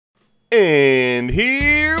And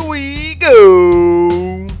here we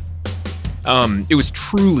go. It was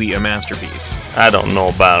truly a masterpiece. I don't know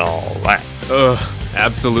about all that.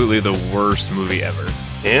 Absolutely the worst movie ever.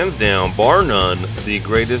 Hands down, bar none, the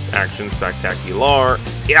greatest action spectacular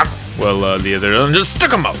ever. Well, the other one, just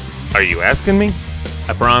stick 'em up. Are you asking me?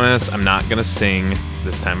 I promise I'm not gonna sing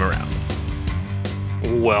this time around.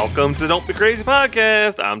 Welcome to the Don't Be Crazy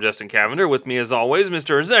podcast. I'm Justin Cavender. With me, as always,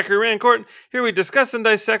 Mr. Zachary Rancourt. Here we discuss and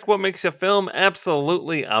dissect what makes a film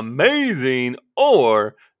absolutely amazing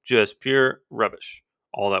or just pure rubbish.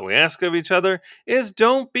 All that we ask of each other is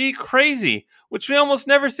don't be crazy, which we almost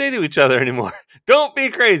never say to each other anymore. Don't be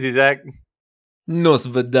crazy, Zach. No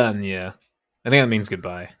svidanya. I think that means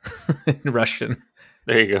goodbye in Russian.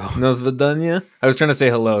 There you go. No svidanya. I was trying to say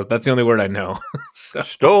hello. That's the only word I know. So.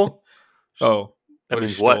 Stole. Oh. That What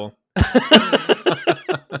means is what?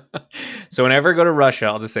 So whenever I go to Russia,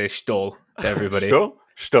 I'll just say "stol" to everybody. Stole?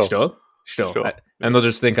 Stole. Stol? Stol. Stol. And they'll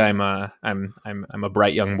just think I'm a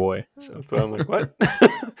bright young boy. So. So I'm like, what?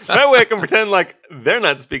 That way I can pretend like they're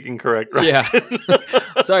not speaking correct, right? Yeah.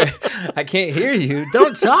 Sorry, I can't hear you.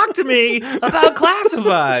 Don't talk to me about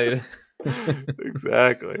classified.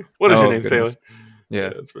 Exactly. What is your name, goodness. Sailor? Yeah,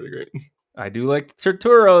 That's pretty great. I do like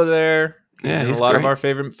Turturro there. Yeah, in he's a lot of great. our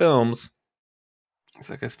favorite films. It's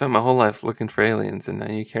like I spent my whole life looking for aliens, and now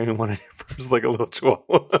you carry one of your purse like a little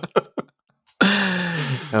chihuahua.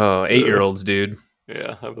 Oh, 8-year-olds, dude.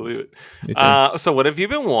 Yeah, I believe it. Me too. So what have you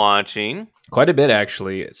been watching? Quite a bit,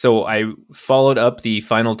 actually. So I followed up the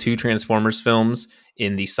final 2 Transformers films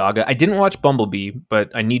in the saga. I didn't watch Bumblebee, but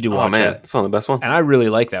I need to watch Oh man, it. it's one of the best ones. And I really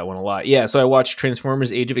like that one a lot. Yeah, so I watched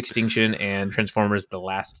Transformers Age of Extinction and Transformers The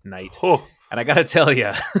Last Night. Oh, And I gotta tell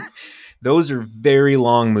you, those are very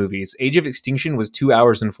long movies. Age of Extinction was 2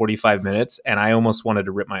 hours and 45 minutes, and I almost wanted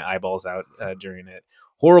to rip my eyeballs out during it.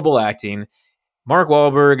 Horrible acting. Mark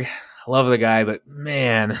Wahlberg, I love the guy, but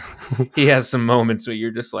man, he has some moments where you're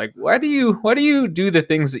just like, why do you do the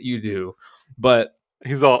things that you do? But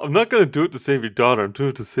he's all, I'm not going to do it to save your daughter. I'm doing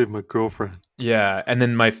it to save my girlfriend. yeah, and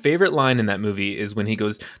then my favorite line in that movie is when he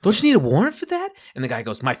goes, "Don't you need a warrant for that?" And the guy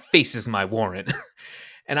goes, "My face is my warrant."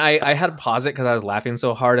 And I had to pause it because I was laughing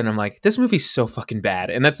so hard, and I'm like, this movie's so fucking bad.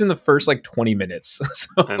 And that's in the first like 20 minutes. So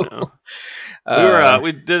I know.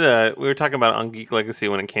 We were talking about it on Geek Legacy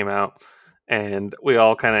when it came out, and we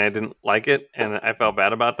all kind of didn't like it, and I felt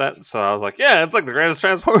bad about that. So I was like, yeah, it's like the greatest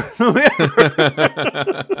Transformers movie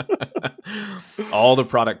ever. All the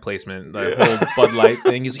product placement, the whole Bud Light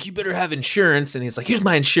thing. He's like, you better have insurance. And he's like, here's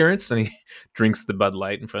my insurance. And he drinks the Bud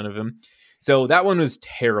Light in front of him. So that one was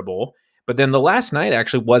terrible. But then The Last Night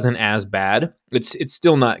actually wasn't as bad. It's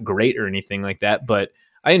still not great or anything like that, but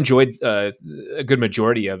I enjoyed a good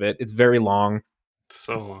majority of it. It's very long.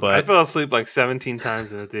 So But- I fell asleep like 17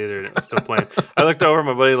 times in the theater, and it was still playing. I looked over at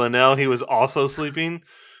my buddy Linnell. He was also sleeping.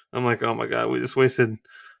 I'm like, oh my God, we just wasted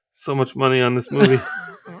so much money on this movie.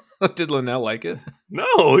 Did Linnell like it?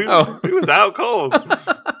 No, he was out cold.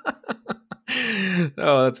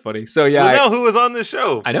 Oh, that's funny. So yeah, Linnell, who was on this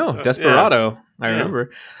show. I know, Yeah. Desperado. I Yeah.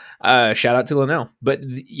 remember. Shout out to Linnell. But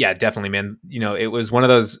yeah, definitely, man. You know, it was one of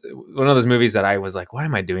those movies that I was like, why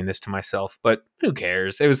am I doing this to myself? But who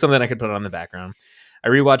cares? It was something I could put on the background. I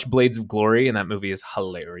rewatched Blades of Glory, and that movie is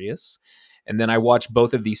hilarious. And then I watched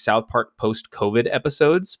both of the South Park post-COVID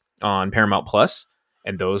episodes on Paramount Plus,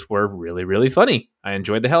 and those were really, really funny. I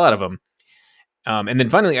enjoyed the hell out of them. And then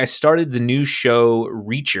finally, I started the new show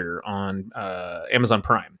Reacher on Amazon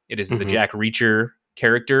Prime. It is the Mhm. Jack Reacher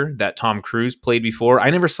character that Tom Cruise played before. I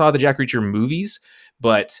never saw the Jack Reacher movies,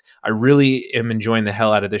 but I really am enjoying the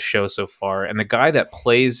hell out of this show so far. And the guy that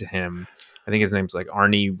plays him, I think his name's like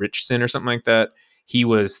Arnie Richardson or something like that. He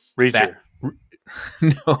was Reacher.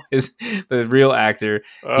 no, the real actor.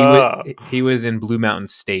 Ah. He was in Blue Mountain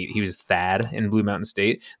State. He was Thad in Blue Mountain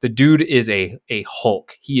State. The dude is a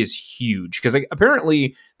Hulk. He is huge because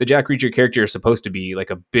apparently the Jack Reacher character is supposed to be like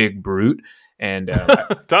a big brute. And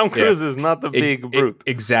Tom Cruise is not the big brute.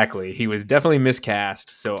 Exactly. He was definitely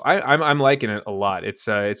miscast. So I'm liking it a lot.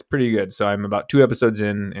 It's pretty good. So I'm about 2 episodes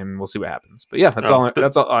in, and we'll see what happens. But yeah, that's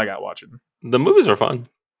all I got watching. The movies are fun.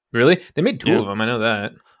 Really? They made 2 Yeah. of them. I know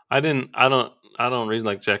that. I don't read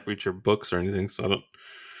like Jack Reacher books or anything, so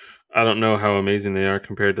I don't know how amazing they are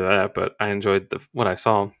compared to that, but I enjoyed what I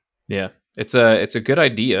saw. Yeah. It's a good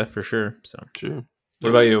idea for sure. So Sure. what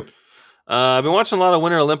about you? I've been watching a lot of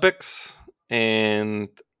Winter Olympics, and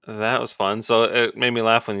that was fun. So it made me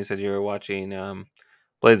laugh when you said you were watching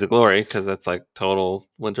Blades of Glory, because that's like total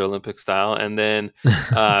Winter Olympic style. And then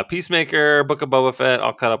Peacemaker, Book of Boba Fett,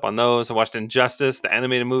 all caught up on those. I watched Injustice, the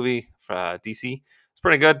animated movie for DC. It's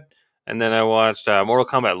pretty good. And then I watched Mortal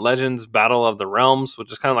Kombat Legends: Battle of the Realms,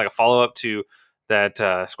 which is kind of like a follow up to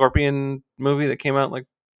that Scorpion movie that came out like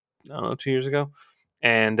I don't know 2 years ago,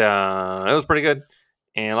 and it was pretty good.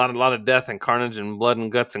 And a lot of death and carnage and blood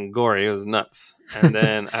and guts and gory. It was nuts. And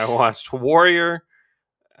then I watched Warrior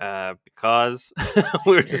because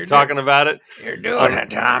we were just talking about it. You're doing it,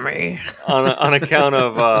 Tommy. on account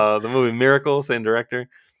of the movie Miracle, same director.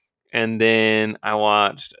 And then I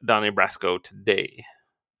watched Donnie Brasco today.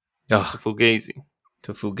 Oh, To Fugazi.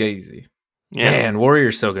 to Fugazi. Yeah. Man,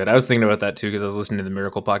 Warrior's so good. I was thinking about that too because I was listening to the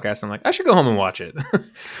Miracle podcast. I'm like, I should go home and watch it.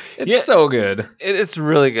 It's so good. It's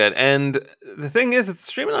really good. And the thing is, it's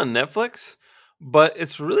streaming on Netflix, but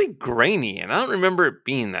it's really grainy. And I don't remember it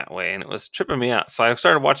being that way. And it was tripping me out. So I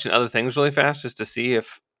started watching other things really fast just to see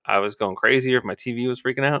if I was going crazy or if my TV was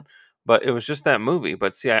freaking out. But it was just that movie.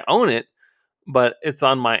 But see, I own it, but it's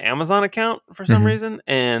on my Amazon account for some reason.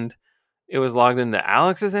 And it was logged into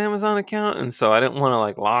Alex's Amazon account, and so I didn't want to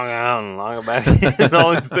like log out and log back in and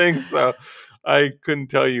all these things. So I couldn't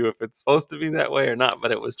tell you if it's supposed to be that way or not,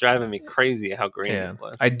 but it was driving me crazy how grainy it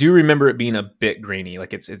was. I do remember it being a bit grainy.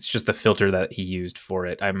 Like it's just the filter that he used for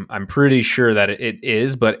it. I'm pretty sure that it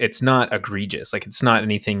is, but it's not egregious. Like it's not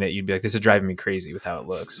anything that you'd be like, this is driving me crazy with how it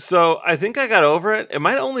looks. So I think I got over it. It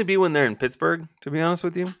might only be when they're in Pittsburgh, to be honest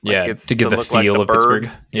with you. Yeah, like to get the feel of Pittsburgh.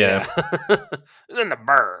 Yeah. In the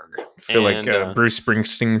burg. I feel like Bruce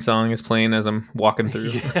Springsteen song is playing as I'm walking through.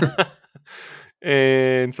 Yeah.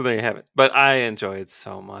 And so there you have it. But I enjoy it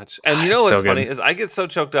so much. And you know what's funny is I get so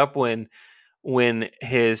choked up when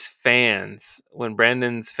his fans, when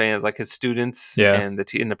Brandon's fans, like his students and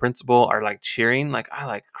the principal are like cheering, like I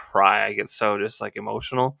like cry. I get so just like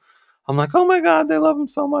emotional. I'm like, oh my God, they love him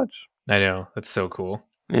so much. I know. That's so cool.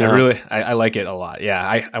 Yeah. I like it a lot. Yeah,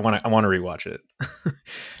 I want to rewatch it.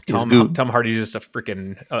 Tom Hardy's just a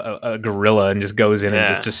freaking a gorilla and just goes in and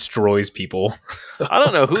just destroys people. I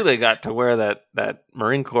don't know who they got to wear that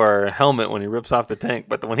Marine Corps helmet when he rips off the tank,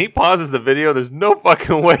 but when he pauses the video, there's no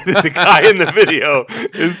fucking way that the guy in the video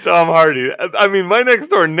is Tom Hardy. I mean, my next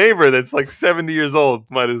door neighbor that's like 70 years old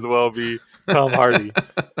might as well be Tom Hardy.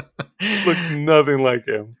 Looks nothing like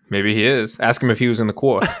him. Maybe he is. Ask him if he was in the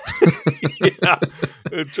Corps. Yeah,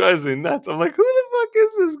 it drives me nuts. I'm like, who the fuck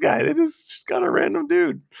is this guy? They just got a random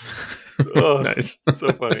dude. Oh, nice.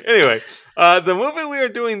 So funny. Anyway, the movie we are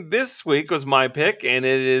doing this week was my pick, and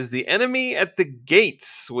it is The Enemy at the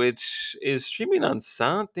Gates, which is streaming on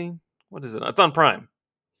something. What is it? It's on Prime.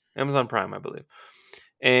 Amazon Prime, I believe.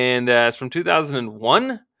 And it's from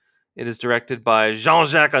 2001. It is directed by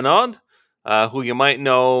Jean-Jacques Annaud, who you might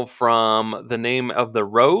know from The Name of the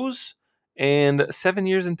Rose and 7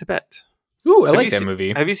 Years in Tibet. Ooh, I like that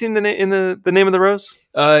movie. Have you seen the Name of the Rose?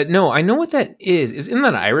 No, I know what that is. Isn't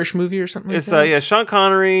that an Irish movie or something? It's Sean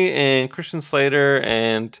Connery and Christian Slater,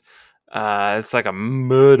 and it's like a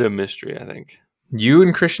murder mystery, I think. You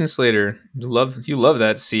and Christian Slater, you love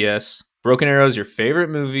that. CS Broken Arrow is your favorite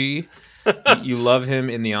movie. You love him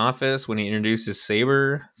in The Office when he introduces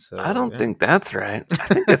Saber. So, I don't think that's right. I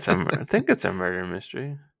think it's a murder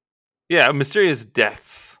mystery. Yeah, mysterious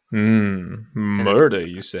deaths. Murder,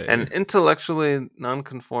 you say? An intellectually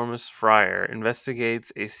nonconformist friar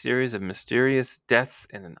investigates a series of mysterious deaths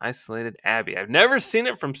in an isolated abbey. I've never seen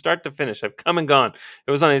it from start to finish. I've come and gone.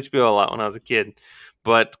 It was on HBO a lot when I was a kid.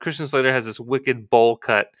 But Christian Slater has this wicked bowl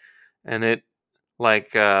cut, and it,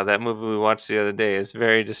 like that movie we watched the other day, is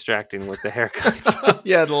very distracting with the haircuts.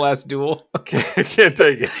 Yeah, The Last Duel. I can't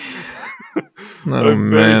take it. I'm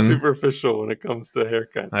very superficial when it comes to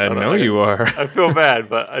haircuts. I know you are. I feel bad,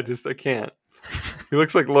 but I can't. He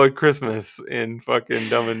looks like Lloyd Christmas in fucking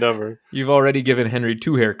Dumb and Dumber. You've already given Henry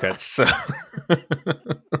 2 haircuts, so.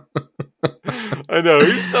 I know.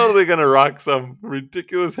 He's totally going to rock some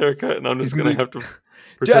ridiculous haircut, and I'm just going to have to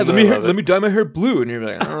Dad, let me dye my hair blue. And you're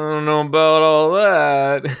like, I don't know about all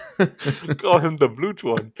that. Call him the blue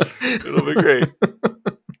one. It'll be great. There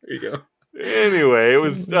you go. Anyway, it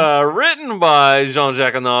was written by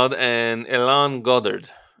Jean-Jacques Annaud and Elan Goddard.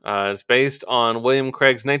 It's based on William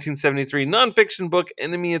Craig's 1973 nonfiction book,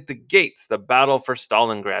 Enemy at the Gates, The Battle for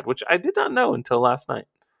Stalingrad, which I did not know until last night.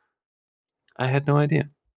 I had no idea.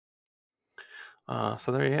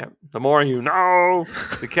 So there you have it. The more you know.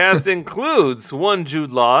 The cast includes one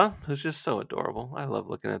Jude Law, who's just so adorable. I love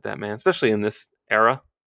looking at that man, especially in this era.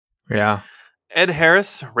 Yeah. Ed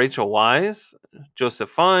Harris, Rachel Weisz, Joseph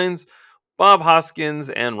Fiennes, Bob Hoskins,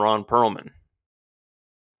 and Ron Perlman.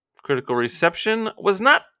 Critical reception was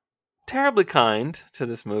not terribly kind to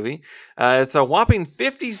this movie. It's a whopping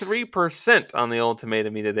 53% on the old tomato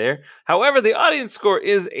meter there. However, the audience score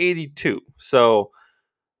is 82. So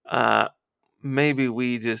maybe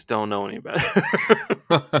we just don't know any better.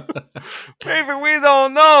 Maybe we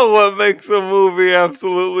don't know what makes a movie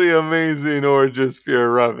absolutely amazing or just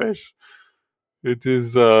pure rubbish. It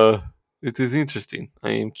is interesting. I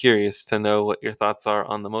am curious to know what your thoughts are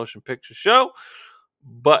on the motion picture show.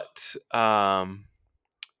 But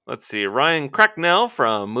let's see. Ryan Cracknell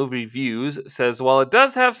from Movie Views says, while it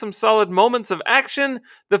does have some solid moments of action,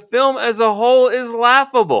 the film as a whole is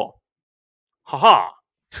laughable. Haha.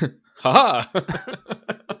 Ha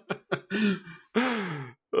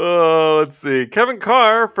Let's see. Kevin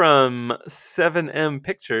Carr from 7M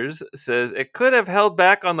Pictures says it could have held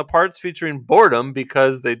back on the parts featuring boredom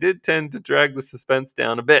because they did tend to drag the suspense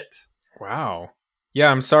down a bit. Wow. Yeah,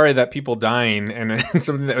 I'm sorry that people dying and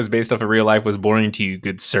something that was based off of real life was boring to you,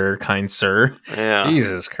 good sir, kind sir. Yeah.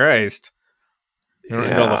 Jesus Christ. You don't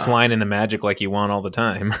get all the Yeah. flying and the magic like you want all the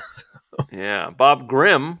time. Yeah. Bob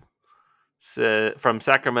Grimm from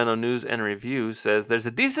Sacramento News and Review says there's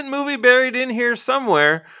a decent movie buried in here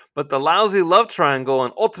somewhere, but the lousy love triangle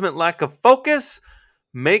and ultimate lack of focus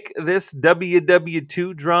make this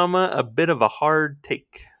WW2 drama a bit of a hard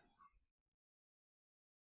take.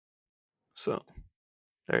 So,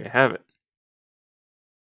 there you have it.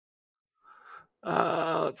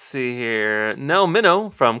 Let's see here. Nell Minnow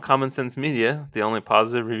from Common Sense Media, the only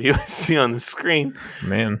positive review I see on the screen.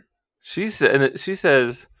 Man. She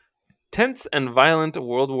says, tense and violent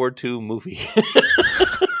World War II movie.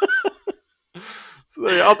 So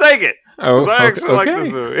I'll take it. Oh, I actually like okay.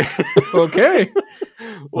 this movie. Okay.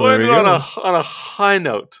 We'll end it on a high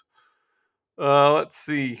note. Let's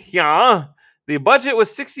see. Yeah. The budget was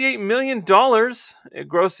 $68 million. It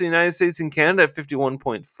grossed the United States and Canada at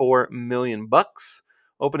 $51.4 million.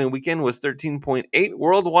 Opening weekend was 13.8.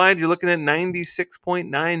 Worldwide, you're looking at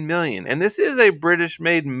 96.9 million. And this is a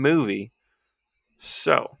British-made movie.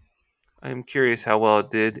 So, I'm curious how well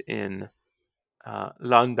it did in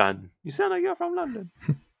London. You sound like you're from London.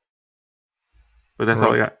 But that's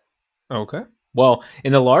all I got. Okay. Well,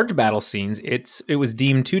 in the large battle scenes, it was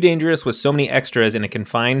deemed too dangerous with so many extras in a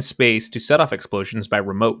confined space to set off explosions by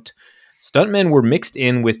remote. Stuntmen were mixed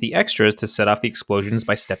in with the extras to set off the explosions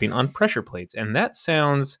by stepping on pressure plates, and that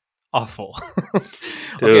sounds awful.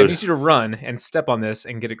 Okay, I need you to run and step on this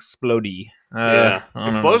and get explodey. Yeah,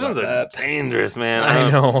 explosions are dangerous, man. I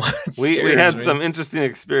know. We had some interesting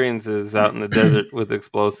experiences out in the desert with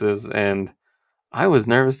explosives, and I was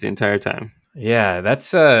nervous the entire time. Yeah,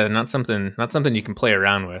 that's not something you can play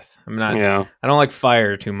around with. I don't like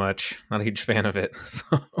fire too much. Not a huge fan of it.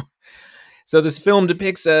 So this film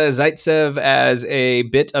depicts Zaitsev as a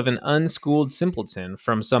bit of an unschooled simpleton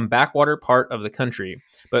from some backwater part of the country,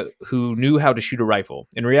 but who knew how to shoot a rifle.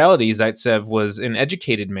 In reality, Zaitsev was an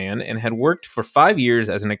educated man and had worked for 5 years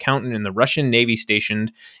as an accountant in the Russian Navy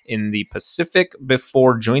stationed in the Pacific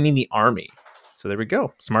before joining the army. So there we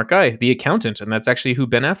go. Smart guy, the accountant. And that's actually who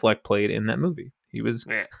Ben Affleck played in that movie. He was...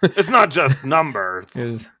 Yeah. It's not just numbers. It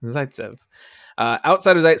was Zaitsev.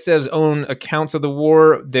 Outside of Zaitsev's own accounts of the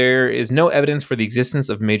war, there is no evidence for the existence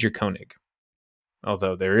of Major Koenig.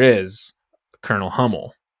 Although there is Colonel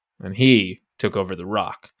Hummel, and he took over the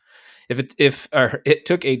Rock. It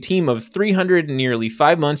took a team of 300 in nearly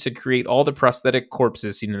 5 months to create all the prosthetic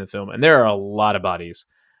corpses seen in the film. And there are a lot of bodies.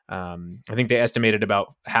 I think they estimated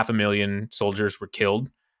about 500,000 soldiers were killed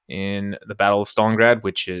in the Battle of Stalingrad,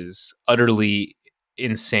 which is utterly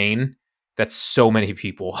insane. That's so many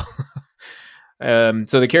people.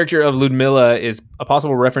 So the character of Ludmilla is a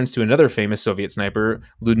possible reference to another famous Soviet sniper,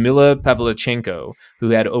 Ludmilla Pavlichenko, who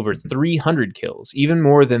had over 300 kills, even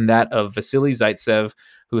more than that of Vasily Zaitsev,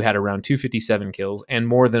 who had around 257 kills, and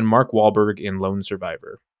more than Mark Wahlberg in Lone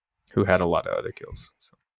Survivor, who had a lot of other kills.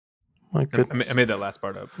 So. My goodness. I made that last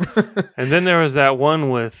part up. And then there was that one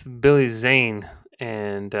with Billy Zane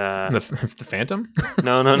and... the Phantom?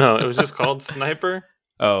 No. It was just called Sniper.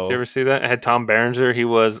 Oh. Did you ever see that? It had Tom Berenger. He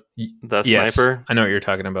was the sniper. I know what you're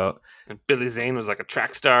talking about. And Billy Zane was like a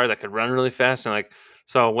track star that could run really fast. And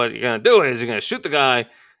so what you're going to do is you're going to shoot the guy.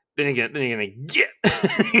 Then you're going to get.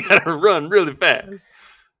 You got to run really fast.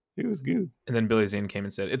 He was good. And then Billy Zane came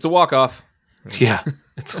and said, "It's a walk-off." Yeah,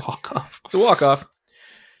 it's a walk-off. It's a walk-off.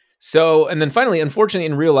 So, and then finally, unfortunately,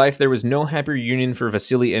 in real life, there was no happy reunion for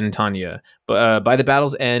Vasily and Tanya. But by the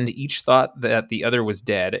battle's end, each thought that the other was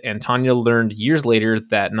dead, and Tanya learned years later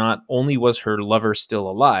that not only was her lover still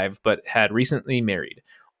alive, but had recently married.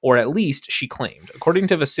 Or at least she claimed. According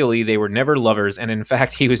to Vasily, they were never lovers, and in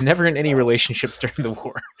fact, he was never in any relationships during the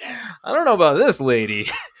war. I don't know about this lady.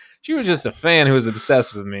 She was just a fan who was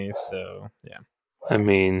obsessed with me, so yeah. I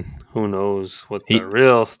mean, who knows what the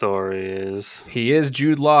real story is. He is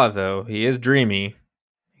Jude Law, though. He is dreamy.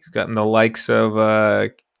 He's gotten the likes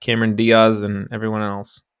of Cameron Diaz and everyone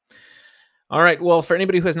else. All right. Well, for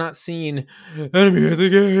anybody who has not seen Enemy at the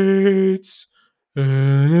Gates.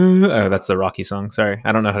 Oh, that's the Rocky song. Sorry.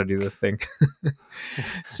 I don't know how to do the thing.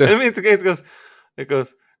 So Enemy at the Gates it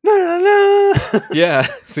goes, no, no, no. yeah,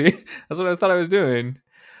 see? That's what I thought I was doing.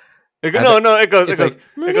 It goes, It's it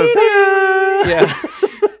like, goes, yeah.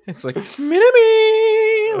 It's like,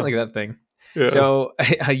 Minami, like that thing. Yeah. So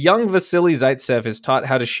a young Vasily Zaitsev is taught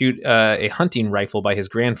how to shoot a hunting rifle by his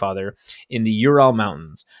grandfather in the Ural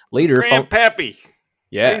Mountains. Later, Grandpappy.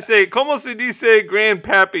 yeah, They say, como se dice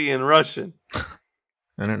grandpappy in Russian?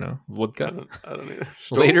 I don't know, vodka. I don't either.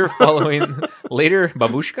 Later,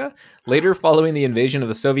 babushka. Later, following the invasion of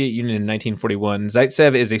the Soviet Union in 1941,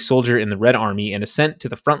 Zaitsev is a soldier in the Red Army and is sent to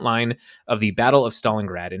the front line of the Battle of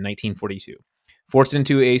Stalingrad in 1942. Forced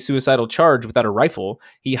into a suicidal charge without a rifle,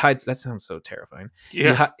 he hides. That sounds so terrifying.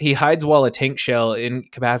 Yeah. He hides while a tank shell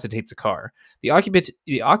incapacitates a car. The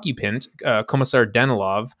occupant, Commissar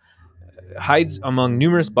Danilov, hides among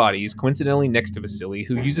numerous bodies, coincidentally next to Vasily,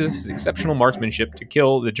 who uses his exceptional marksmanship to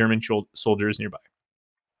kill the German soldiers nearby.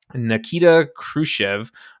 Nikita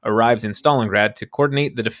Khrushchev arrives in Stalingrad to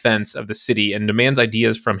coordinate the defense of the city and demands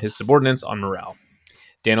ideas from his subordinates on morale.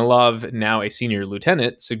 Danilov, now a senior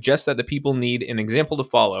lieutenant, suggests that the people need an example to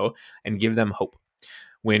follow and give them hope.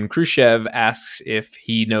 When Khrushchev asks if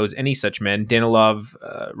he knows any such men, Danilov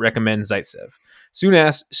recommends Zaitsev. Soon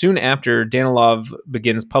after, Danilov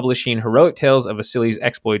begins publishing heroic tales of Vasily's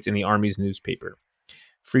exploits in the army's newspaper,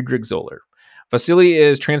 Friedrich Zoller. Vasily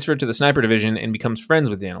is transferred to the sniper division and becomes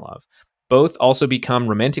friends with Danilov. Both also become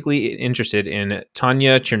romantically interested in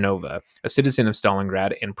Tanya Chernova, a citizen of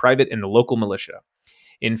Stalingrad and private in the local militia.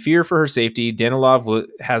 In fear for her safety, Danilov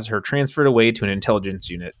has her transferred away to an intelligence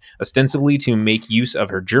unit, ostensibly to make use of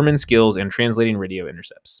her German skills in translating radio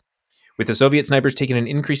intercepts. With the Soviet snipers taking an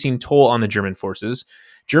increasing toll on the German forces,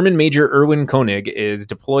 German Major Erwin Koenig is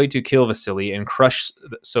deployed to kill Vasily and crush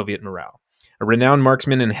Soviet morale. A renowned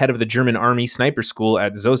marksman and head of the German Army sniper school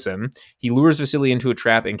at Zosen, he lures Vasily into a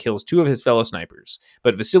trap and kills 2 of his fellow snipers,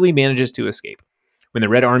 but Vasily manages to escape. When the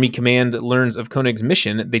Red Army Command learns of Koenig's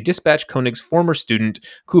mission, they dispatch Koenig's former student,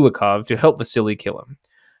 Kulikov, to help Vasily kill him.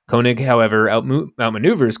 Koenig, however,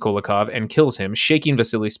 outmaneuvers Kulikov and kills him, shaking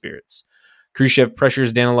Vasily's spirits. Khrushchev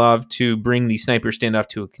pressures Danilov to bring the sniper standoff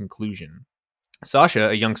to a conclusion. Sasha,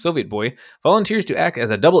 a young Soviet boy, volunteers to act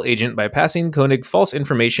as a double agent by passing Koenig false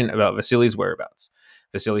information about Vasily's whereabouts.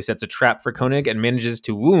 Vasily sets a trap for Koenig and manages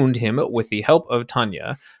to wound him with the help of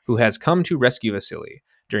Tanya, who has come to rescue Vasily.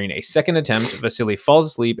 During a second attempt, Vasily falls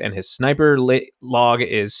asleep and his sniper log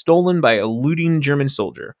is stolen by a looting German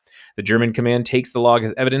soldier. The German command takes the log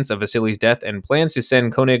as evidence of Vasily's death and plans to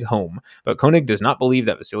send Koenig home, but Koenig does not believe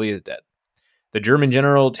that Vasily is dead. The German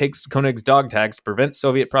general takes Koenig's dog tags to prevent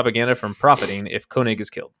Soviet propaganda from profiting if Koenig is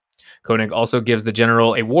killed. Koenig also gives the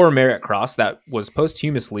general a War Merit Cross that was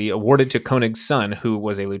posthumously awarded to Koenig's son, who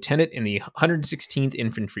was a lieutenant in the 116th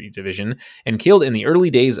Infantry Division and killed in the early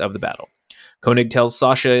days of the battle. Koenig tells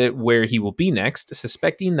Sasha where he will be next,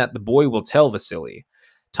 suspecting that the boy will tell Vasily.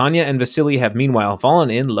 Tanya and Vasily have meanwhile fallen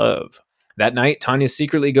in love. That night, Tanya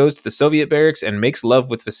secretly goes to the Soviet barracks and makes love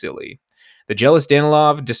with Vasily. The jealous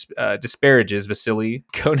Danilov disparages Vasily.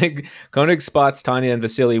 Koenig spots Tanya and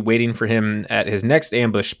Vasily waiting for him at his next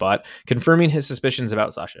ambush spot, confirming his suspicions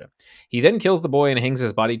about Sasha. He then kills the boy and hangs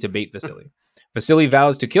his body to bait Vasily. Vasily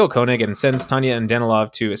vows to kill Koenig and sends Tanya and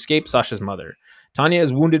Danilov to escape Sasha's mother. Tanya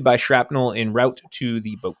is wounded by shrapnel en route to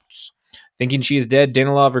the boats. Thinking she is dead,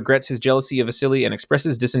 Danilov regrets his jealousy of Vasily and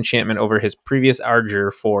expresses disenchantment over his previous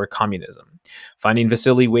ardor for communism. Finding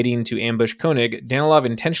Vasily waiting to ambush Koenig, Danilov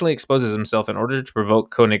intentionally exposes himself in order to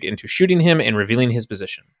provoke Koenig into shooting him and revealing his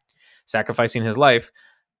position. Sacrificing his life.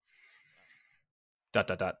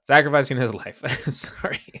 Sacrificing his life.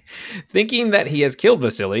 Sorry. Thinking that he has killed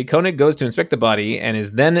Vasily, Koenig goes to inspect the body and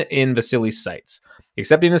is then in Vasily's sights.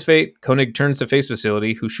 Accepting his fate, Koenig turns to face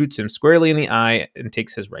Vasily, who shoots him squarely in the eye and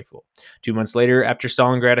takes his rifle. 2 months later, after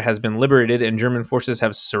Stalingrad has been liberated and German forces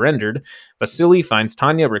have surrendered, Vasily finds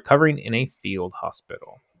Tanya recovering in a field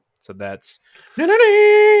hospital. So that's... That's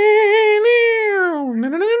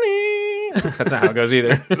not how it goes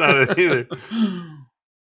either. That's not it either.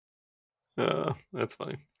 That's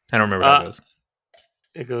funny. I don't remember how it goes.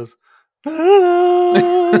 It goes...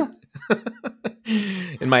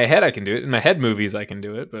 In my head, I can do it. In my head movies, I can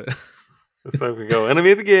do it, but it's like we go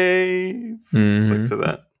Enemy at the Gates. Mm-hmm. It's like to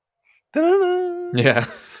that. Da-da-da. Yeah.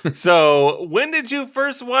 So, when did you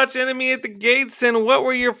first watch Enemy at the Gates, and what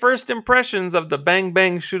were your first impressions of the Bang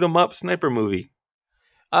Bang Shoot 'em Up sniper movie?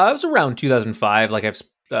 It was around 2005, like I've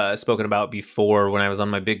spoken about before, when I was on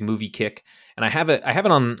my big movie kick, and I have it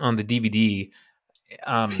on the DVD.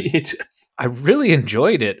 VHS. I really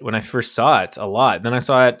enjoyed it when I first saw it a lot. Then I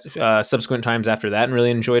saw it subsequent times after that and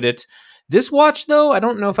really enjoyed it. This watch, though, I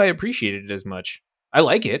don't know if I appreciated it as much. I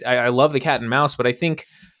like it. I love the cat and mouse, but I think,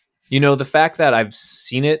 the fact that I've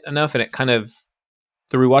seen it enough and it kind of,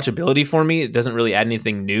 the rewatchability for me, it doesn't really add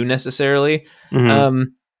anything new necessarily. Mm-hmm.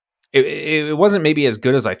 It wasn't maybe as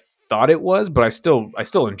good as I thought it was, but I still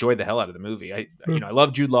enjoyed the hell out of the movie. I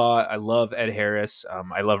love Jude Law, I love Ed Harris,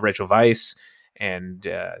 I love Rachel Weisz, and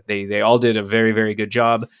they all did a very, very good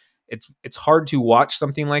job. It's hard to watch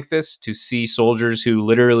something like this, to see soldiers who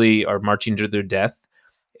literally are marching to their death,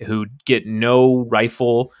 who get no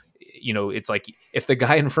rifle. It's like, if the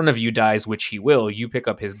guy in front of you dies, which he will, you pick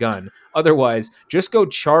up his gun. Otherwise, just go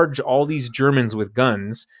charge all these Germans with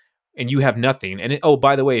guns and you have nothing. And oh,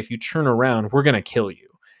 by the way, if you turn around, we're going to kill you.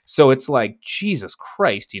 So it's like, Jesus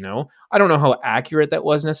Christ, I don't know how accurate that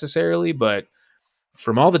was necessarily, but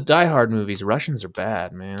from all the Die Hard movies, Russians are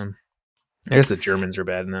bad, man. I guess the Germans are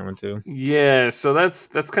bad in that one too. Yeah, so that's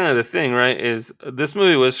kind of the thing, right? Is this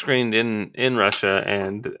movie was screened in Russia,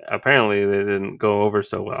 and apparently they didn't go over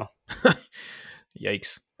so well.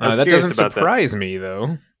 Yikes! That doesn't surprise me,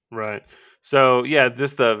 though. Right. So yeah,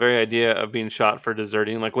 just the very idea of being shot for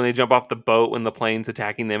deserting, like when they jump off the boat when the plane's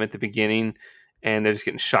attacking them at the beginning, and they're just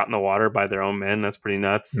getting shot in the water by their own men. That's pretty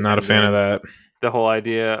nuts. Not a fan of that. The whole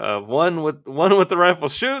idea of one with the rifle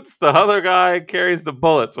shoots, the other guy carries the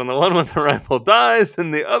bullets. When the one with the rifle dies,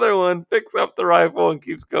 and the other one picks up the rifle and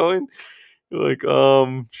keeps going. You're like,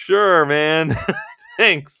 sure, man.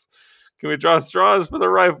 Thanks. Can we draw straws for the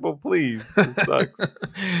rifle, please? This sucks.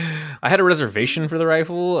 I had a reservation for the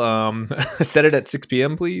rifle. Set it at 6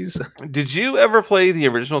 p.m., please. Did you ever play the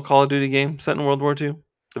original Call of Duty game set in World War II?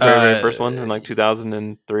 The very first one in like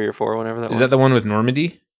 2003 or 4, whenever that was. Is that the one with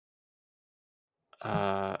Normandy?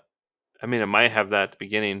 I mean, it might have that at the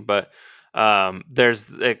beginning, but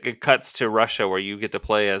it cuts to Russia where you get to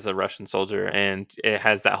play as a Russian soldier, and it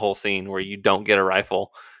has that whole scene where you don't get a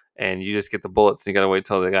rifle and you just get the bullets. And you got to wait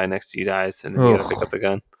till the guy next to you dies, and then you got to pick up the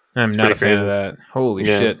gun. I'm not a fan of that. Holy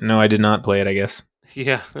shit! No, I did not play it, I guess.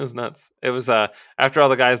 Yeah, it was nuts. It was after all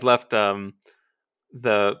the guys left the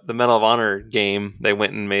Medal of Honor game, they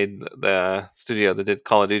went and made the studio that did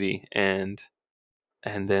Call of Duty, and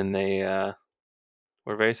then they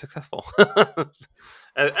were very successful.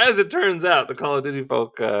 As it turns out, the Call of Duty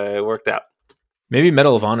folk worked out. Maybe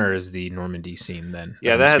Medal of Honor is the Normandy scene then.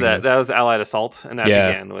 Yeah, that was Allied Assault, and that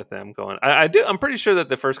began with them going. I'm pretty sure that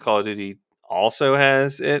the first Call of Duty also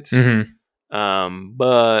has it,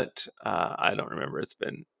 but I don't remember. It's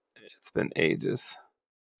been ages.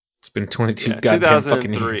 It's been 22 goddamn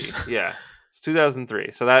fucking years. Yeah, it's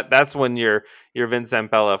 2003. So that's when your Vince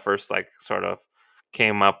Zampella first sort of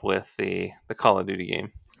came up with the Call of Duty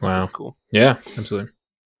game. Wow, cool. Yeah, absolutely.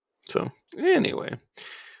 So anyway,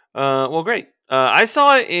 well, great. I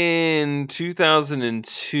saw it in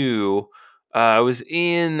 2002. I was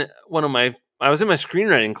in my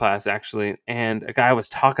screenwriting class actually, and a guy was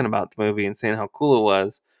talking about the movie and saying how cool it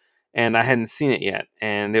was, and I hadn't seen it yet,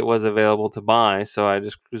 and it was available to buy, so I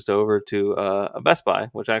just cruised over to a Best Buy,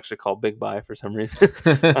 which I actually call Big Buy for some reason.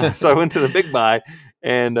 So I went to the Big Buy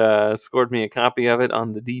and scored me a copy of it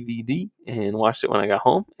on the DVD and watched it when I got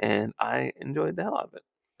home, and I enjoyed the hell out of it.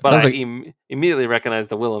 But I immediately recognized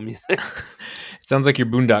the Willow music. It sounds like your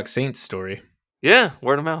Boondock Saints story. Yeah,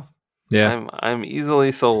 word of mouth. Yeah, I'm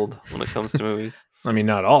easily sold when it comes to movies. I mean,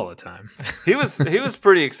 not all the time. He was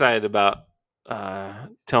pretty excited about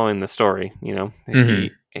telling the story.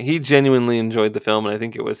 He genuinely enjoyed the film, and I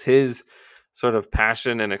think it was his sort of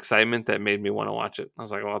passion and excitement that made me want to watch it. I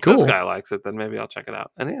was like, well, if this guy likes it, then maybe I'll check it out.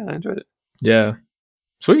 And yeah, I enjoyed it. Yeah,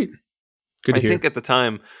 sweet. Good to hear. I think at the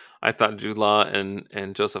time I thought Jude Law and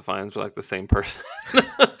Joseph Fiennes were like the same person,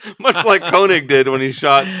 much like Koenig did when he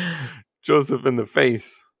shot Joseph in the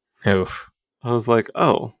face. Oof. I was like,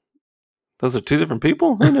 oh, those are two different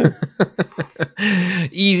people? Who knew?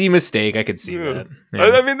 Easy mistake. I could see that. Yeah.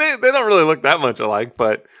 I mean, they don't really look that much alike,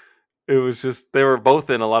 but it was just, they were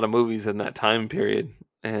both in a lot of movies in that time period.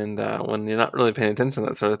 And when you're not really paying attention to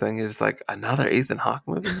that sort of thing, you're just like, another Ethan Hawke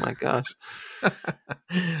movie? My gosh.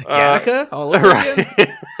 Gattaca? All over again?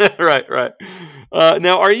 Right.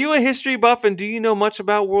 Now, are you a history buff, and do you know much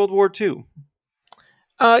about World War II?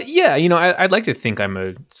 Yeah, I'd like to think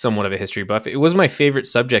I'm somewhat of a history buff. It was my favorite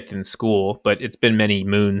subject in school, but it's been many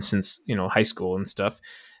moons since, high school and stuff.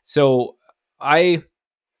 So I'm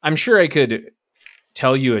sure I could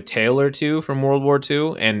tell you a tale or two from World War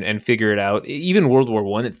II and figure it out, even World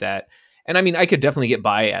War I at that. And I mean, I could definitely get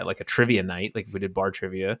by at like a trivia night, like if we did bar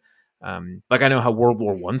trivia. Like I know how World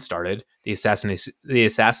War One started, the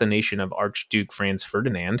assassination of Archduke Franz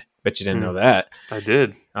Ferdinand. Bet you didn't know that. I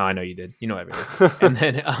did. Oh, I know you did. You know everything. And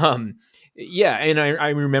then, yeah, and I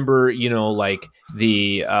remember, like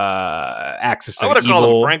the Axis I of would have called him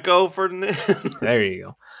Evil. Franco Ferdinand. There you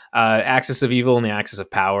go. Axis of Evil and the Axis of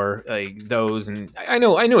Power, like those, and I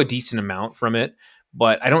know a decent amount from it,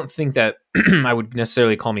 but I don't think that I would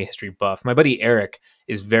necessarily call me a history buff. My buddy Eric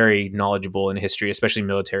is very knowledgeable in history, especially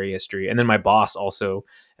military history, and then my boss also,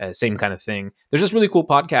 same kind of thing. There's this really cool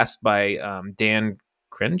podcast by Dan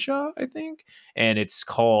Crenshaw, I think, and it's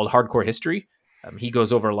called Hardcore History. He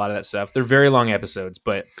goes over a lot of that stuff. They're very long episodes,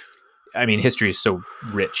 but I mean, history is so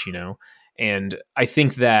rich, and I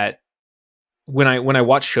think that when I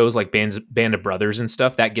watch shows like Band of Brothers and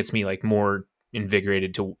stuff, that gets me like more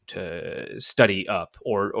invigorated to study up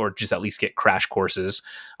or just at least get crash courses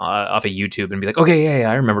off of YouTube and be like, okay, yeah,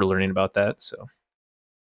 I remember learning about that. So,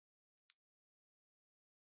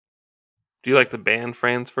 Do you like the band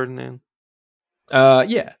Franz Ferdinand?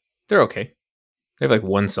 yeah, they're okay. They have like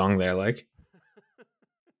one song that I like.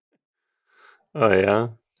 Oh yeah.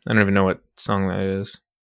 I don't even know what song that is.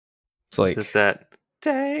 It's like, is it that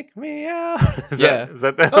 "Take Me Out"? Is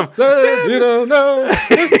that them? You don't know.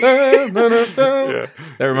 Yeah.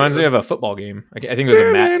 That reminds me of a football game. I think it was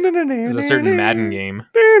it was a certain Madden game.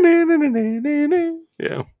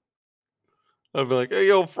 Yeah. I'd be like, "Hey,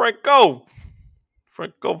 yo, Franco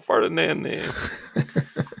Ferdinand." There.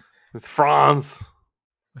 It's Franz.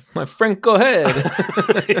 My friend, go ahead.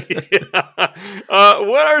 Yeah.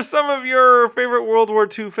 What are some of your favorite World War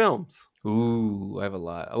II films? Ooh, I have a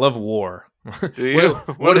lot. I love war. Do you?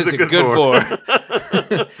 What is it good for?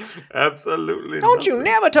 Absolutely. Don't you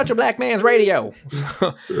never touch a black man's radio.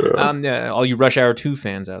 Yeah, all you Rush Hour 2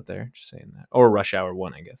 fans out there, just saying that. Or Rush Hour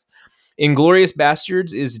 1, I guess. Inglourious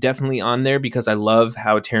Bastards is definitely on there because I love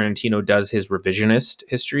how Tarantino does his revisionist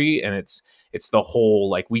history, and it's the whole,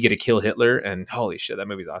 like, we get to kill Hitler, and holy shit, that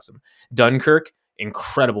movie's awesome. Dunkirk,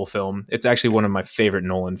 incredible film. It's actually one of my favorite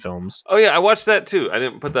Nolan films. Oh, yeah, I watched that too. I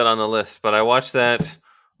didn't put that on the list, but I watched that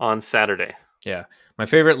on Saturday. Yeah. My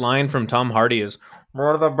favorite line from Tom Hardy is,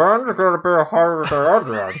 "Well, the burn's gonna be harder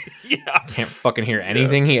than Yeah. Can't fucking hear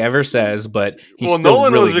anything he ever says, but he's Well, still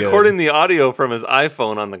Nolan really was good. recording the audio from his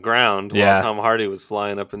iPhone on the ground Yeah. while Tom Hardy was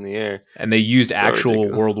flying up in the air. And they used So actual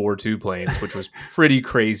ridiculous. World War II planes, which was pretty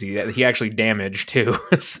crazy. That he actually damaged too.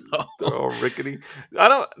 So They're all rickety.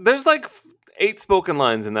 There's like 8 spoken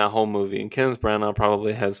lines in that whole movie, and Kenneth Branagh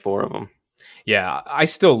probably has 4 of them. yeah, I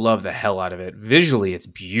still love the hell out of it. Visually, it's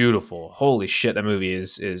beautiful. Holy shit, that movie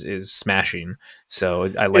is smashing.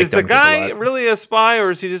 So I like. Is the Dunkirk a guy lot. really a spy,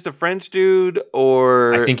 or is he just a French dude?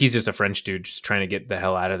 Or I think he's just a French dude, just trying to get the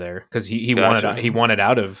hell out of there because he Gotcha. wanted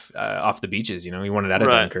out of off the beaches. He wanted out of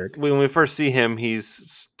Right. Dunkirk. When we first see him,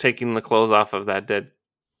 he's taking the clothes off of that dead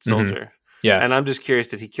soldier. Yeah, And I'm just curious,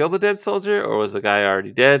 did he kill the dead soldier, or was the guy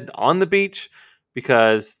already dead on the beach?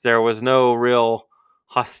 Because there was no real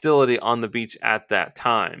hostility on the beach at that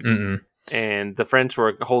time. Mm-mm. And the French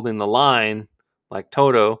were holding the line like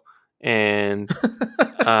Toto, and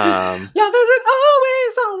Love isn't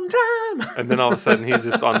always on time. and then all of a sudden he's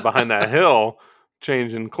just on behind that hill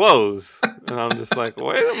changing clothes, and I'm just like,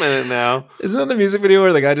 wait a minute now. Isn't that the music video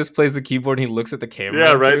where the guy just plays the keyboard and he looks at the camera?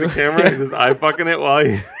 Yeah, right. too? The camera, he's just eye fucking it while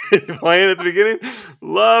he's playing at the beginning.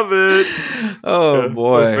 Love it. Oh Yeah, it's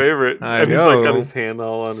boy, my favorite. I And he's like got know. his hand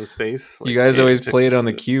all on his face. You guys yeah, always check play it this on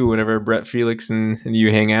the shit. queue whenever Brett Felix and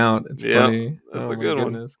you hang out. It's Yeah, funny. that's Oh a my good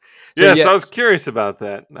one. goodness. Yes, yeah, I was curious about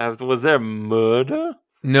that. Was there murder?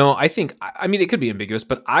 no, I think, I mean, it could be ambiguous,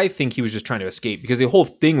 but I think he was just trying to escape because the whole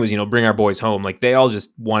thing was, bring our boys home. Like, they all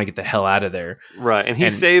just want to get the hell out of there. Right, and he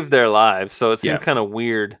And- saved their lives, so it seemed Yeah. kind of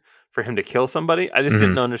weird for him to kill somebody. I just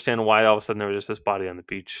didn't understand why all of a sudden there was just this body on the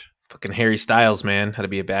beach. Fucking Harry Styles, man, had to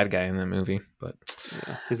be a bad guy in that movie. But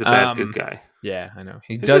Yeah, he's a bad good Um, guy. yeah, I know.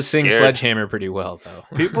 He He's does just sing scared. Sledgehammer pretty well, though.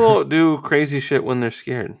 People do crazy shit when they're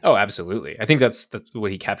scared. Oh, absolutely. I think that's what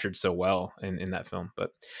he captured so well in that film.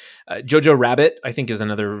 But Jojo Rabbit, I think, is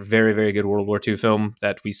another very, very good World War II film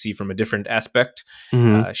that we see from a different aspect.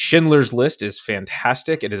 Schindler's List is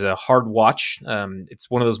fantastic. It is a hard watch. It's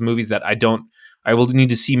one of those movies that I will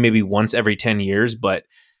need to see maybe once every 10 years, but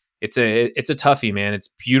it's a toughie, man. It's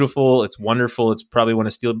beautiful. It's wonderful. It's probably one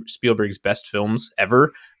of Spielberg's best films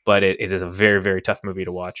ever, but it is a very, very tough movie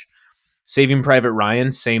to watch. Saving Private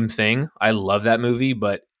Ryan, same thing. I love that movie,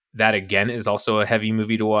 but that again is also a heavy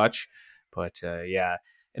movie to watch. But yeah.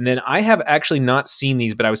 And then I have actually not seen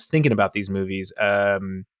these, but I was thinking about these movies.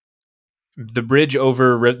 The Bridge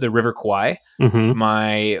Over the River Kwai. Mm-hmm.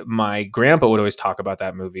 My grandpa would always talk about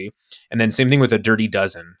that movie. And then same thing with A Dirty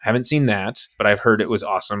Dozen. Haven't seen that, but I've heard it was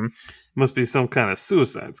awesome. Must be some kind of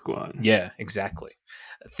Suicide Squad. Yeah, exactly.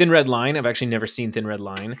 Thin Red Line. I've actually never seen Thin Red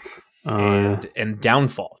Line. Yeah. And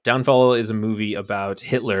Downfall. Downfall is a movie about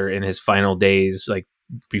Hitler in his final days, like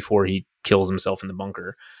before he kills himself in the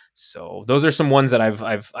bunker. So those are some ones that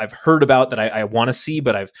I've heard about that I want to see,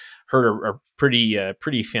 but I've heard are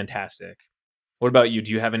pretty fantastic. What about you?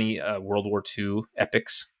 Do you have any World War II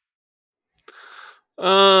epics?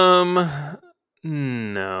 No.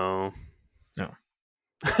 No.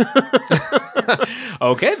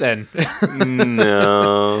 Okay, then.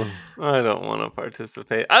 No, I don't want to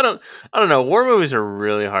participate. I don't know. War movies are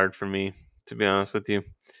really hard for me, to be honest with you.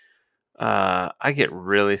 I get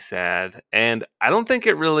really sad, and I don't think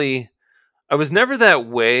it really. I was never that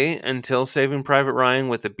way until Saving Private Ryan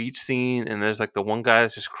with the beach scene, and there's like the one guy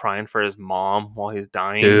that's just crying for his mom while he's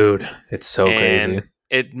dying. Dude, it's so and crazy.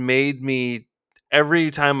 It made me,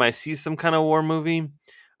 every time I see some kind of war movie,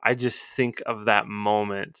 I just think of that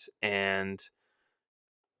moment. And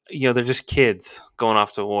they're just kids going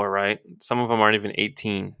off to war, right? Some of them aren't even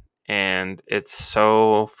 18, and it's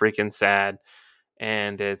so freaking sad,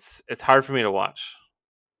 and it's hard for me to watch.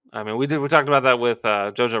 I mean, we talked about that with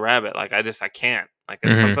Jojo Rabbit. Like, I can't. Like,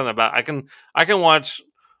 it's something about, I can watch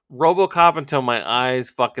RoboCop until my eyes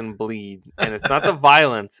fucking bleed, and it's not the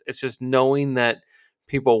violence. It's just knowing that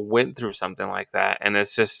people went through something like that, and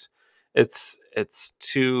it's just it's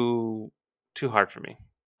too hard for me.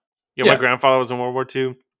 My grandfather was in World War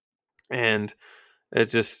II, and it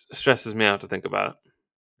just stresses me out to think about it.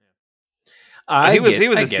 He was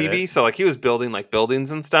a CB, so like he was building like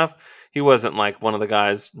buildings and stuff. He wasn't like one of the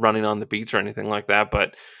guys running on the beach or anything like that,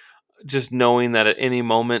 but just knowing that at any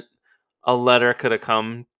moment a letter could have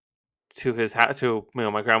come to his to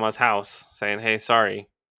my grandma's house saying, "Hey, sorry,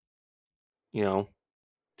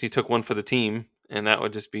 he took one for the team," and that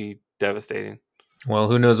would just be devastating. Well,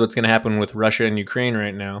 who knows what's going to happen with Russia and Ukraine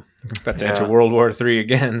right now? We're about to enter World War III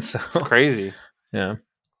again. So it's crazy. Yeah.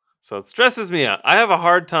 So it stresses me out. I have a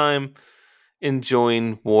hard time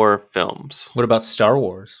enjoying war films. What about Star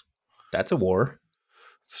Wars? That's a war.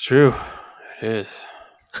 It's true. It is.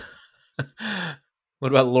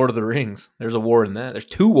 What about Lord of the Rings? There's a war in that. There's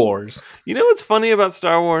 2 wars. You know what's funny about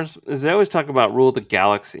Star Wars is they always talk about rule of the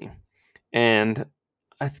galaxy. And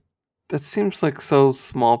that seems like so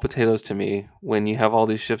small potatoes to me when you have all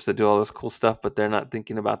these ships that do all this cool stuff, but they're not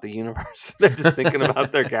thinking about the universe. They're just thinking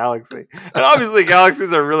about their galaxy. And obviously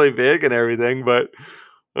galaxies are really big and everything, but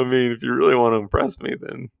I mean, if you really want to impress me,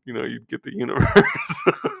 then, you'd get the universe.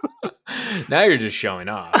 Now you're just showing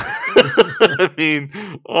off. I mean,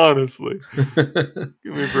 honestly.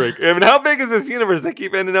 Give me a break. I mean, how big is this universe? They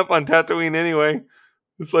keep ending up on Tatooine anyway.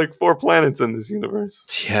 It's like 4 planets in this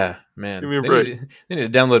universe. Yeah, man. Give me a break. They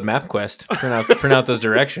need to download MapQuest. Print out those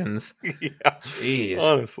directions. Yeah. Jeez.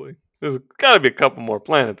 Honestly. There's got to be a couple more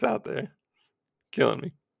planets out there. Killing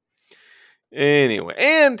me. Anyway.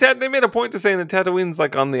 And they made a point to saying that Tatooine's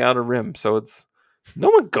like on the outer rim. So it's... No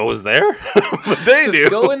one goes there. But they Just do.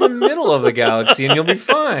 go in the middle of the galaxy and you'll be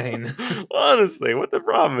fine. Honestly, what the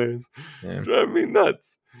problem is. Yeah. Drive me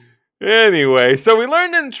nuts. Anyway, so we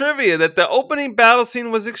learned in trivia that the opening battle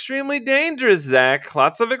scene was extremely dangerous, Zach.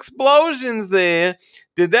 Lots of explosions there.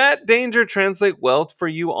 Did that danger translate well for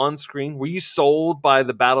you on screen? Were you sold by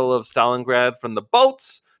the Battle of Stalingrad from the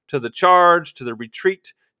boats to the charge to the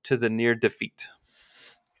retreat to the near defeat?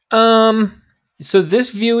 So this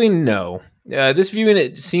viewing, no. This viewing,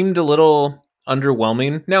 it seemed a little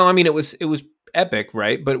underwhelming. No, I mean it was epic,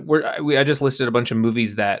 right? But I just listed a bunch of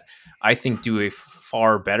movies that I think do a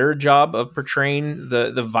far better job of portraying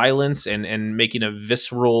the violence and making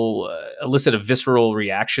elicit a visceral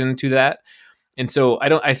reaction to that. And so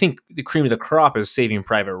I think the cream of the crop is Saving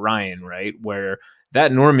Private Ryan, right? Where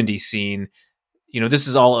that Normandy scene, this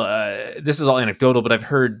is all anecdotal, but I've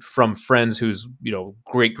heard from friends whose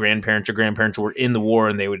great grandparents or grandparents were in the war,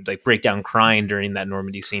 and they would like break down crying during that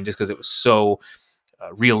Normandy scene just because it was so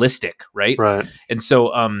realistic, right? Right. And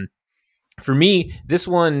so, for me, this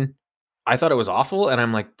one, I thought it was awful, and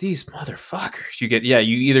I'm like, these motherfuckers. You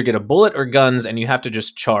either get a bullet or guns, and you have to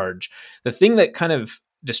just charge. The thing that kind of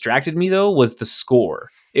distracted me though was the score.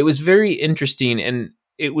 It was very interesting, and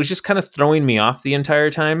it was just kind of throwing me off the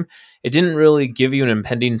entire time. It didn't really give you an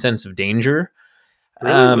impending sense of danger.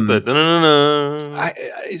 Really? With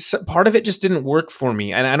Part of it just didn't work for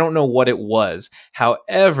me, and I don't know what it was.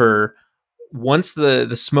 However, once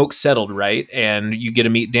the smoke settled, right, and you get to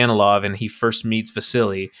meet Danilov and he first meets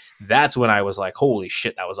Vasily, that's when I was like, holy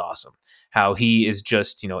shit, that was awesome. How he is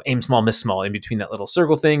just, aim small, miss small in between that little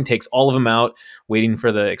circle thing, takes all of them out, waiting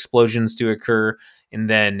for the explosions to occur. And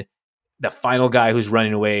then the final guy who's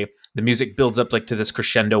running away, the music builds up like to this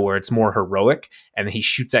crescendo where it's more heroic, and he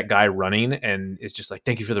shoots that guy running and is just like,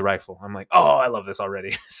 thank you for the rifle. I'm like, oh, I love this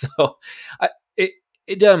already. So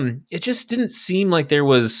it just didn't seem like there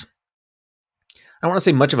was, I don't want to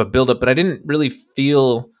say much of a buildup, but I didn't really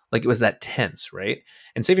feel like it was that tense, right?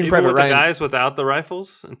 And Saving Even Private with Ryan, the guys without the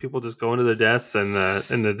rifles and people just going to their deaths and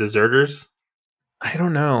the deserters. I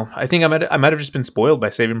don't know. I think I might have just been spoiled by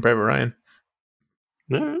Saving Private Ryan.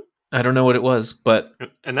 No. I don't know what it was, but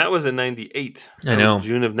And that was in 98. I know. Was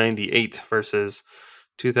June of 98 versus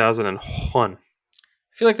 2001. I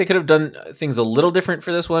feel like they could have done things a little different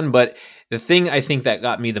for this one, but the thing I think that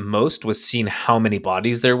got me the most was seeing how many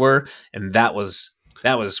bodies there were, and that was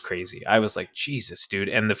crazy. I was like, Jesus, dude.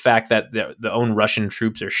 And the fact that the own Russian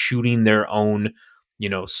troops are shooting their own,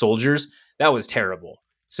 soldiers, that was terrible.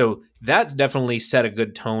 So that's definitely set a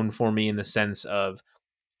good tone for me in the sense of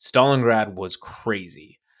Stalingrad was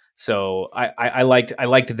crazy. So I liked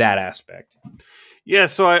that aspect. Yeah,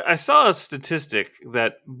 so I saw a statistic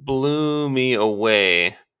that blew me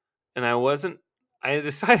away, and I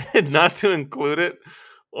decided not to include it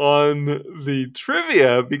on the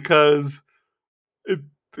trivia because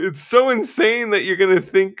it's so insane that you're going to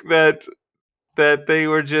think that they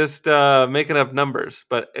were just making up numbers,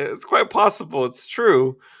 but it's quite possible it's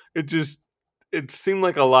true. It seemed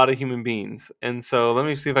like a lot of human beings, and so let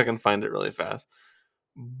me see if I can find it really fast.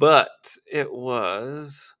 But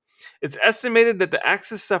it's estimated that the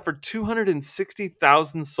Axis suffered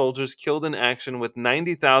 260,000 soldiers killed in action, with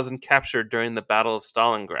 90,000 captured during the Battle of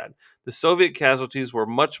Stalingrad. The Soviet casualties were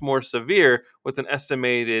much more severe, with an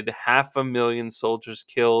estimated 500,000 soldiers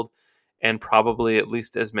killed and probably at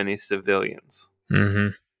least as many civilians. Mm-hmm.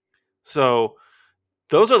 So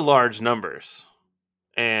those are large numbers,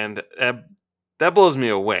 and that blows me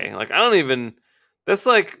away. Like, that's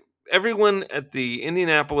like everyone at the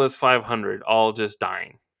Indianapolis 500 all just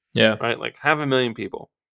dying. Yeah. Right? Like 500,000 people.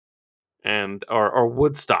 And or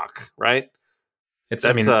Woodstock, right? That's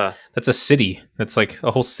a city. That's like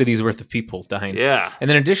a whole city's worth of people dying. Yeah. And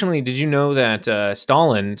then additionally, did you know that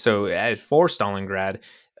Stalin, for Stalingrad,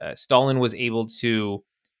 Stalin was able to,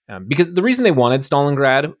 because the reason they wanted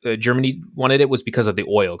Stalingrad, Germany wanted it, was because of the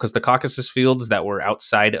oil, because the Caucasus fields that were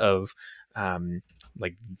outside of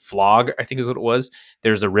like Vlog, I think is what it was.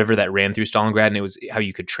 There's a river that ran through Stalingrad, and it was how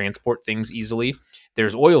you could transport things easily.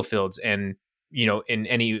 There's oil fields, and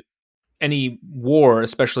in any war,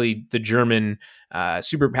 especially the German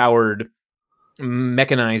superpowered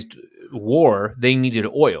mechanized war, they needed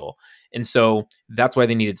oil, and so that's why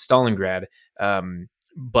they needed Stalingrad.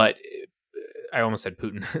 But I almost said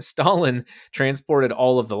Putin. Stalin transported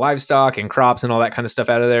all of the livestock and crops and all that kind of stuff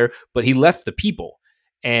out of there, but he left the people.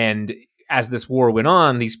 And as this war went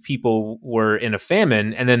on, these people were in a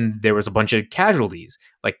famine, and then there was a bunch of casualties.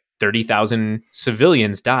 Like 30,000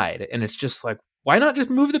 civilians died. And it's just like, why not just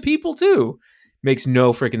move the people too? Makes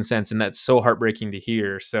no freaking sense. And that's so heartbreaking to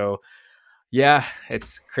hear. So yeah,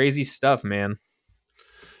 it's crazy stuff, man.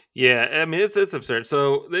 Yeah, I mean it's absurd.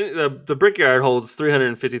 So the Brickyard holds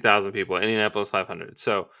 350,000 people, Indianapolis 500.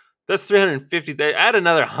 So that's 350. They add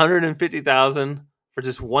another 150,000 for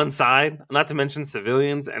just one side, not to mention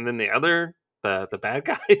civilians, and then the bad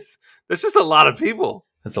guys. That's just a lot of people.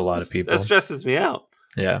 That's a lot of people. That stresses me out.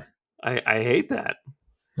 Yeah, I hate that.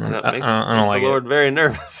 That I don't like the Lord it. very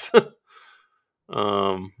nervous.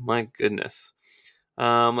 My goodness.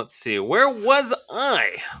 Let's see. Where was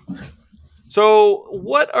I? So,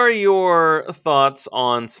 what are your thoughts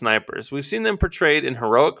on snipers? We've seen them portrayed in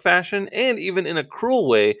heroic fashion and even in a cruel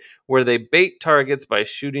way where they bait targets by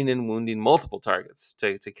shooting and wounding multiple targets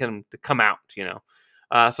to get them to come out,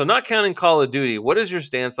 So, not counting Call of Duty, what is your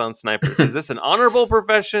stance on snipers? Is this an honorable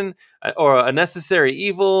profession or a necessary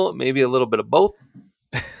evil? Maybe a little bit of both?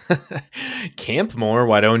 Camp more,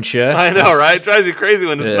 why don't you? I know, right? It drives you crazy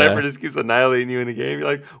when the sniper just keeps annihilating you in a game. You're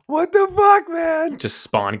like, what the fuck, man? Just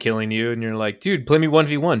spawn killing you, and you're like, dude, play me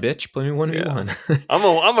 1v1, bitch. Play me 1v1. Yeah.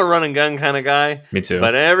 I'm a run and gun kind of guy. Me too.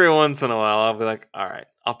 But every once in a while, I'll be like, all right,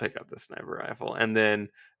 I'll pick up the sniper rifle. And then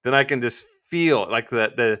I can just feel like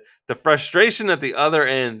the frustration at the other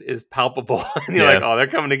end is palpable. And you're like, oh, they're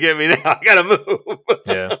coming to get me now. I got to move.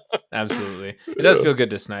 Yeah. Absolutely. It does feel good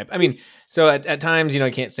to snipe. I mean, so at times, I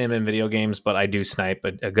can't say I'm in video games, but I do snipe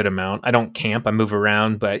a good amount. I don't camp, I move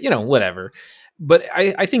around, but whatever. But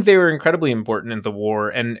I think they were incredibly important in the war,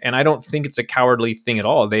 and I don't think it's a cowardly thing at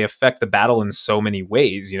all. They affect the battle in so many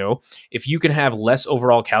ways. If you can have less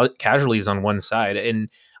overall casualties on one side, and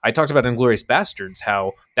I talked about Inglourious Bastards,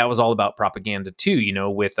 how that was all about propaganda too.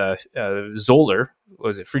 With Zoller,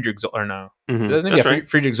 was it Friedrich Zoller? No, doesn't it? That's Yeah, right.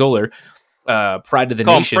 Friedrich Zoller. Pride of the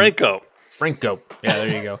Call him Nation. Franco. Yeah,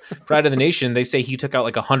 there you go. Pride of the Nation. They say he took out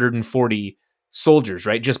like 140 soldiers,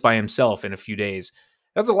 right, just by himself in a few days.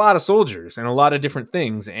 That's a lot of soldiers and a lot of different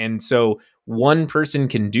things. And so one person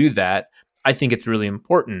can do that. I think it's really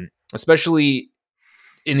important, especially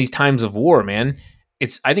in these times of war, man.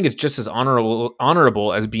 I think it's just as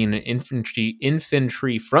honorable as being an infantry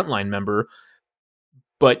frontline member,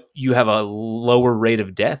 but you have a lower rate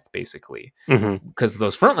of death, basically. Because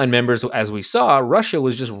those frontline members, as we saw, Russia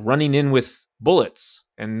was just running in with bullets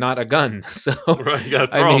and not a gun. So Right, you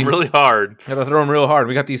gotta throw them really hard. Gotta throw them real hard.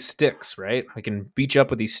 We got these sticks, right? We can beat you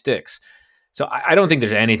up with these sticks. So I don't think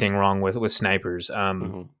there's anything wrong with snipers.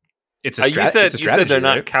 It's a strategy. You said they're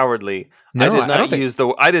not right? cowardly. No,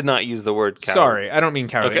 I did not use the word coward. Sorry, I don't mean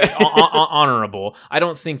cowardly. Okay. Honorable. I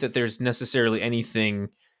don't think that there's necessarily anything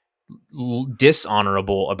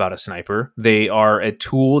dishonorable about a sniper. They are a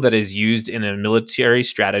tool that is used in a military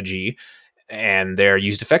strategy, and they're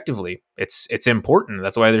used effectively. It's important.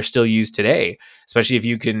 That's why they're still used today, especially if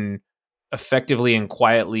you can effectively and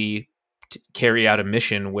quietly carry out a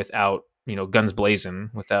mission without guns blazing,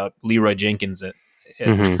 without Leroy Jenkins.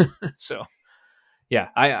 So yeah,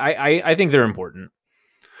 I think they're important.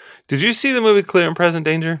 Did you see the movie Clear and Present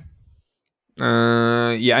Danger?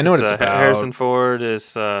 Yeah, I know what it's about. Harrison Ford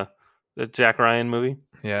is the Jack Ryan movie.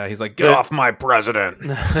 Yeah, he's like, get off my president.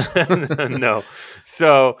 No.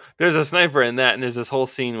 So there's a sniper in that, and there's this whole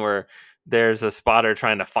scene where there's a spotter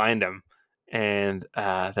trying to find him, and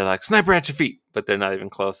they're like, sniper at your feet, but they're not even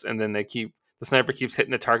close. And then the sniper keeps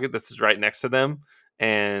hitting the target that's right next to them,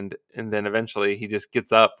 and then eventually he just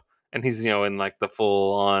gets up, and he's in like the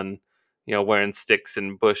full on, wearing sticks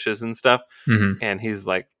and bushes and stuff, and he's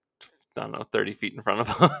like, I don't know, 30 feet in front of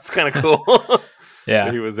him. It's kind of cool.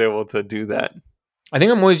 Yeah. He was able to do that. I think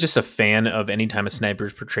I'm always just a fan of any time a sniper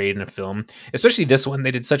is portrayed in a film, especially this one.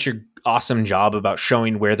 They did such an awesome job about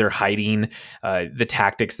showing where they're hiding, the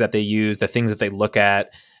tactics that they use, the things that they look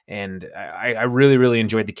at. And I really, really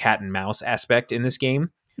enjoyed the cat and mouse aspect in this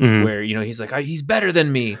game, where, he's like, he's better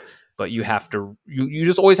than me. But you have to, you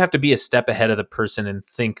just always have to be a step ahead of the person and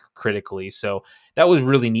think critically. So that was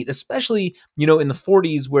really neat, especially, in the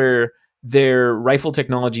 40s where their rifle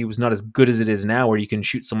technology was not as good as it is now, where you can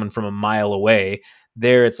shoot someone from a mile away.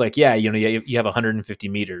 There, it's like, yeah, you have 150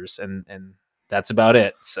 meters, and that's about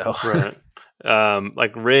it. So, right.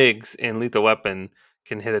 Like Riggs in Lethal Weapon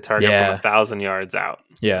can hit a target from 1,000 yards out.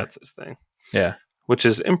 Yeah, that's his thing. Yeah, which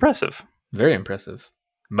is impressive. Very impressive.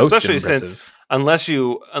 Especially since unless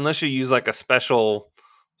you use like a special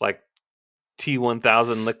like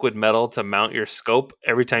T1000 liquid metal to mount your scope,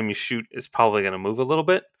 every time you shoot, it's probably going to move a little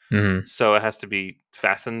bit. So it has to be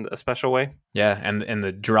fastened a special way. Yeah, and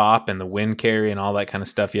the drop and the wind carry and all that kind of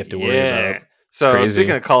stuff you have to worry about. It's so crazy.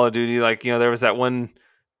 Speaking of Call of Duty, like there was that one,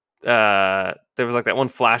 there was like that one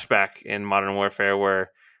flashback in Modern Warfare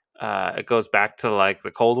where it goes back to like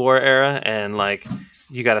the Cold War era, and like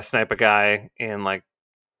you got to snipe a guy in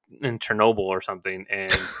Chernobyl or something,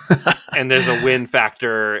 and and there's a wind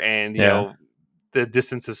factor, and you know the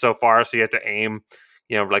distance is so far, so you have to aim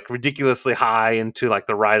like ridiculously high into like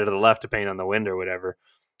the right or the left, depending on the wind or whatever.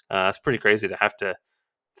 It's pretty crazy to have to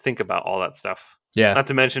think about all that stuff. Yeah. Not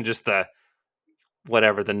to mention just the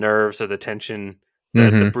nerves or the tension,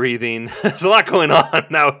 the breathing. There's a lot going on.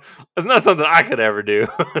 Now, it's not something I could ever do.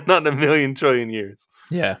 Not in a million trillion years.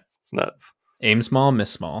 Yeah. It's nuts. Aim small,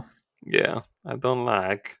 miss small. Yeah. I don't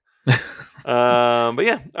like. But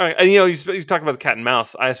yeah. All right. And you talk about the cat and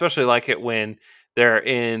mouse. I especially like it when they're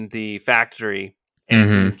in the factory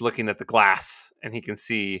and he's looking at the glass, and he can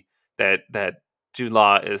see that Jude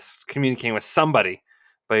Law is communicating with somebody,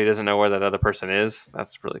 but he doesn't know where that other person is.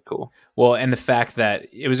 That's really cool. Well, and the fact that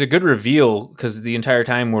it was a good reveal, because the entire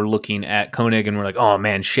time we're looking at Koenig and we're like, oh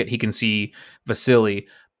man, shit, he can see Vasily.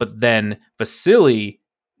 But then Vasily,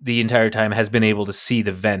 the entire time, has been able to see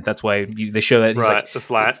the vent. That's why they show that he's like, the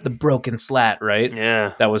slat. It's the broken slat, right?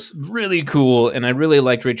 Yeah. That was really cool. And I really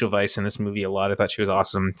liked Rachel Weisz in this movie a lot. I thought she was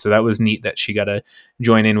awesome. So that was neat that she got to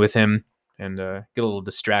join in with him and get a little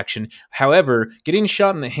distraction. However, getting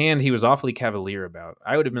shot in the hand, he was awfully cavalier about.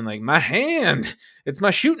 I would have been like, my hand! It's my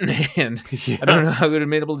shooting hand! Yeah. I don't know how I would have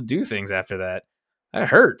been able to do things after that. That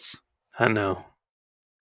hurts. I know.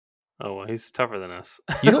 Oh, well, he's tougher than us.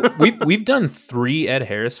 You know, we've done 3 Ed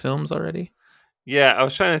Harris films already. Yeah, I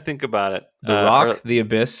was trying to think about it. The Rock, The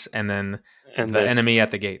Abyss, and then And The this, Enemy at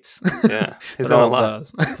the Gates. yeah, he's But done a all lot.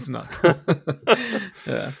 those. It's not.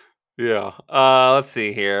 Yeah. Yeah. Let's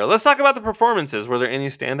see here. Let's talk about the performances. Were there any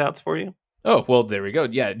standouts for you? Oh, well, there we go.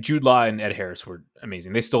 Yeah, Jude Law and Ed Harris were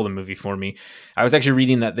amazing. They stole the movie for me. I was actually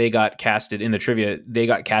reading that they got casted in the trivia. They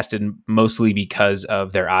got casted mostly because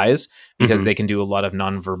of their eyes, because Mhm. they can do a lot of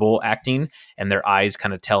nonverbal acting, and their eyes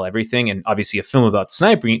kind of tell everything. And obviously, a film about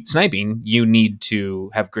sniping, you need to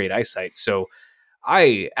have great eyesight. So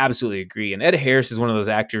I absolutely agree. And Ed Harris is one of those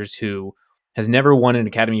actors who has never won an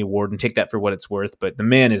Academy Award, and take that for what it's worth. But the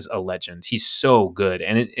man is a legend. He's so good,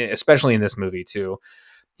 and especially in this movie too.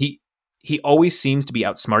 He he always seems to be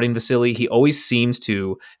outsmarting Vasily. He always seems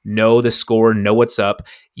to know the score, know what's up.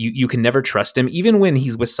 You can never trust him, even when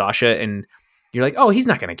he's with Sasha, and you're like, oh, he's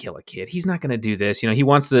not going to kill a kid. He's not going to do this. You know,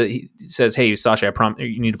 he says, hey, Sasha,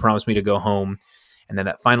 you need to promise me to go home. And then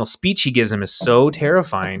that final speech he gives him is so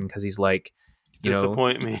terrifying, because he's like, you know,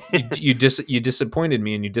 Disappoint me. you disappointed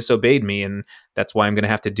me and you disobeyed me, and that's why I'm going to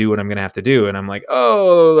have to do what I'm going to have to do. And I'm like,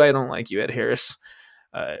 oh, I don't like you, Ed Harris.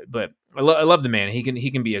 But I love the man. He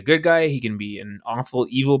can be a good guy. He can be an awful,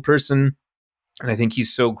 evil person, and I think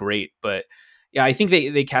he's so great. But yeah, I think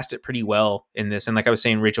they cast it pretty well in this. And like I was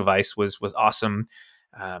saying, Rachel Weisz was awesome.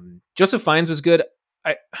 Joseph Fiennes was good.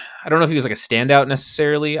 I I don't know if he was like a standout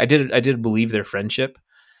necessarily. I did believe their friendship.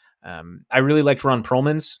 I really liked Ron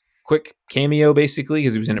Perlman's quick cameo, basically,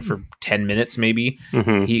 because he was in it for 10 minutes maybe.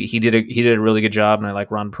 Mhm. He did a really good job, and I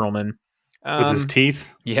like Ron Perlman. With his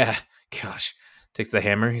teeth. Yeah, gosh, takes the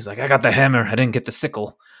hammer. He's like, I got the hammer. I didn't get the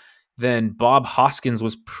sickle. Then Bob Hoskins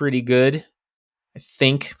was pretty good, I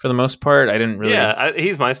think, for the most part. I didn't really. Yeah,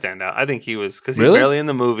 he's my standout. I think he was, because he's Really? barely in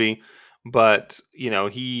the movie, but he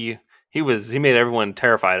made everyone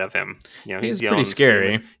terrified of him. He's He's pretty yelling and screaming.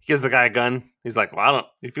 scary. He gives the guy a gun. He's like, "Well, I don't.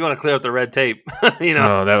 If you want to clear up the red tape,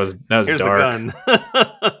 Oh, that was here's a dark. gun.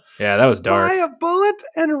 Yeah, that was dark. Buy a bullet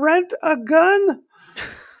and rent a gun."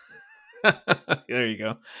 There you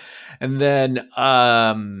go. And then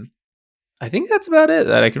I think that's about it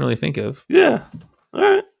that I can really think of. Yeah. All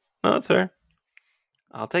right. No, that's fair.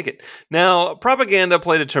 I'll take it. Now, propaganda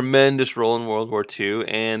played a tremendous role in World War II,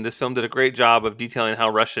 and this film did a great job of detailing how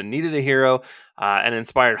Russia needed a hero and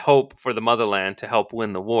inspired hope for the motherland to help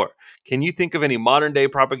win the war. Can you think of any modern day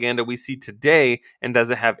propaganda we see today, and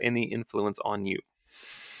does it have any influence on you?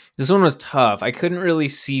 This one was tough. I couldn't really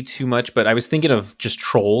see too much, but I was thinking of just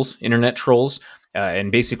trolls, internet trolls.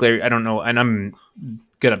 And basically, I don't know, and I'm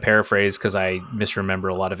going to paraphrase because I misremember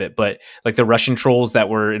a lot of it, but like the Russian trolls that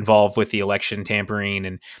were involved with the election tampering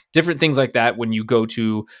and different things like that. When you go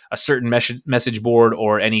to a certain message board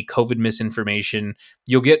or any COVID misinformation,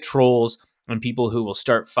 you'll get trolls and people who will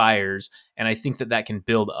start fires. And I think that can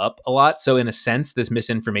build up a lot. So in a sense, this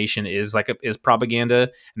misinformation is is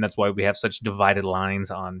propaganda, and that's why we have such divided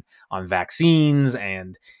lines on vaccines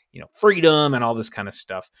and freedom and all this kind of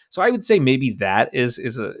stuff. So I would say maybe that is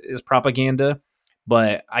propaganda,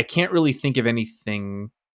 but I can't really think of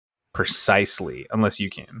anything precisely unless you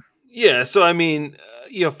can. Yeah, so I mean,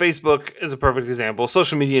 Facebook is a perfect example.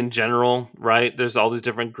 Social media in general, right? There's all these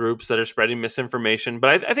different groups that are spreading misinformation,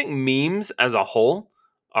 but I think memes as a whole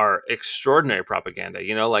are extraordinary propaganda.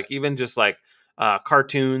 Like even just like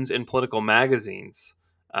cartoons in political magazines.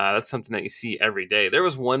 That's something that you see every day. There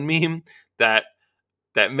was one meme that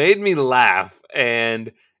made me laugh,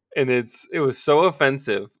 and it was so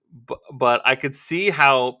offensive, but I could see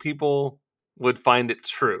how people would find it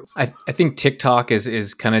true. I think TikTok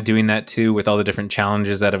is kind of doing that too, with all the different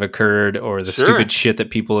challenges that have occurred or the Sure. stupid shit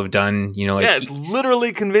that people have done. Like Yeah, it's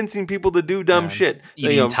literally convincing people to do dumb shit.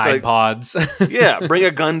 eating Tide like, Pods. yeah, bring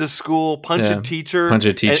a gun to school, punch a teacher,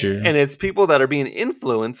 and it's people that are being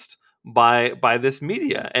influenced by this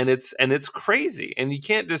media, and it's crazy. And you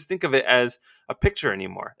can't just think of it as a picture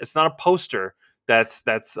anymore. It's not a poster. That's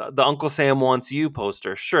the Uncle Sam Wants You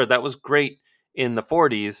poster. Sure, that was great in the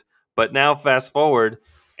 40s, but now fast forward,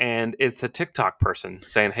 and it's a TikTok person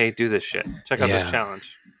saying, "Hey, do this shit. Check out this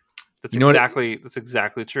challenge." That's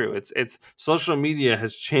exactly true. It's social media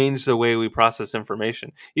has changed the way we process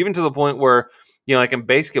information, even to the point where, like in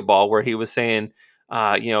basketball, where he was saying,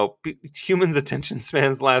 humans' attention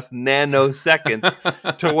spans last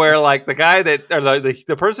nanoseconds, to where like the guy that, or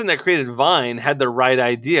the person that created Vine had the right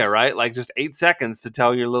idea, right? Like just 8 seconds to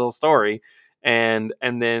tell your little story, and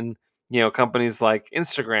then companies like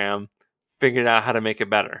Instagram figured out how to make it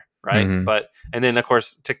better, right? Mhm. And then of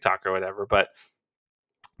course TikTok or whatever, but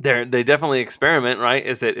they definitely experiment, right?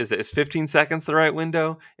 Is 15 seconds the right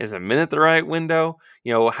window? Is a minute the right window?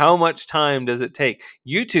 How much time does it take?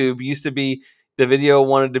 YouTube used to be the video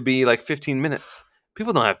wanted to be like 15 minutes.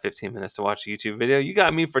 People don't have 15 minutes to watch a YouTube video. You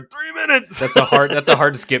got me for 3 minutes. That's a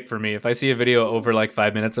hard skip for me. If I see a video over like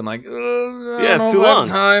 5 minutes, I'm like, I Yeah, don't it's know too if I have long.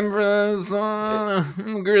 time for this,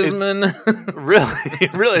 Grisman.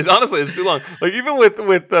 Really, honestly, it's too long. Like even with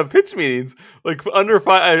pitch meetings, like under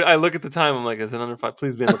 5, I look at the time. I'm like, is it under 5?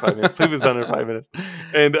 Please be under 5 minutes. Please be under 5 minutes.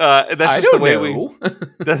 And that's just the way we.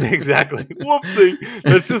 That's exactly. Whoopsie.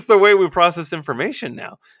 That's just the way we process information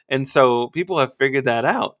now. And so people have figured that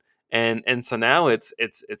out. And so now it's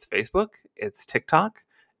Facebook, it's TikTok,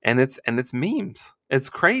 and it's memes. It's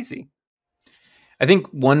crazy. I think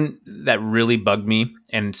one that really bugged me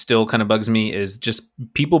and still kind of bugs me is just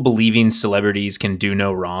people believing celebrities can do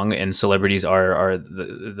no wrong and celebrities are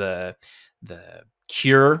the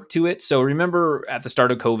cure to it. So remember at the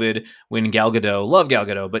start of COVID when love Gal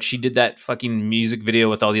Gadot, but she did that fucking music video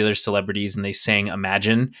with all the other celebrities and they sang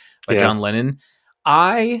Imagine by John Lennon.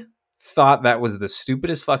 I thought that was the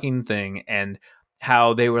stupidest fucking thing, and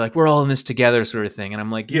how they were like, we're all in this together sort of thing. And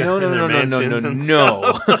I'm like, no.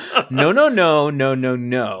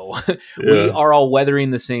 We are all weathering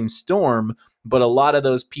the same storm, but a lot of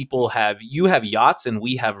those people you have yachts and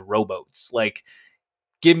we have rowboats. Like,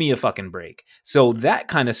 give me a fucking break. So that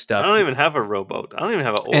kind of stuff. I don't even have a rowboat. I don't even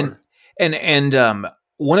have an oar. And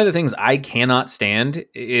one of the things I cannot stand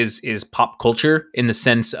is pop culture in the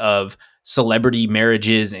sense of celebrity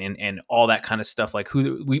marriages and all that kind of stuff. Like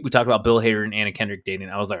we talked about Bill Hader and Anna Kendrick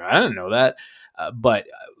dating. I was like, I didn't know that. But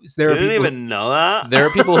I didn't even know that. There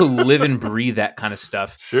are people who live and breathe that kind of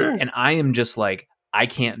stuff. Sure. And I am just like, I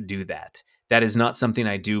can't do that. That is not something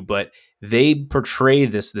I do, but they portray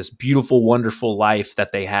this beautiful, wonderful life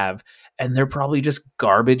that they have. And they're probably just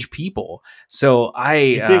garbage people. So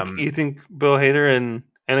you think Bill Hader and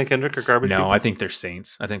Anna Kendrick are garbage people? I think they're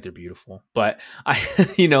saints. I think they're beautiful. But I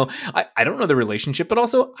don't know the relationship, but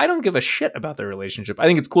also I don't give a shit about their relationship. I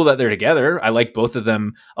think it's cool that they're together. I like both of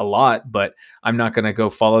them a lot, but I'm not going to go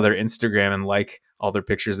follow their Instagram and like all their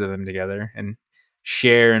pictures of them together and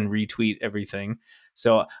share and retweet everything.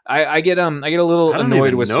 So I get a little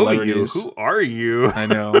annoyed with celebrities. Who are you? I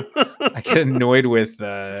know. I get annoyed with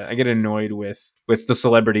with the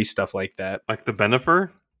celebrity stuff like that. Like the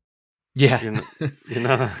Bennifer? Yeah. You're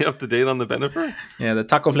not up to date on the Bennifer? Yeah, the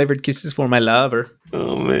taco flavored kisses for my lover.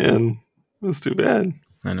 Oh man. That's too bad.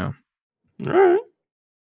 I know. All right.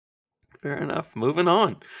 Fair enough. Moving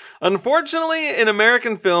on. Unfortunately, in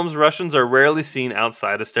American films, Russians are rarely seen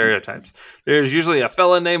outside of stereotypes. There's usually a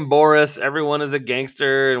fella named Boris. Everyone is a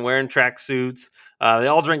gangster and wearing tracksuits. They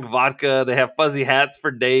all drink vodka. They have fuzzy hats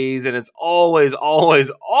for days. And it's always,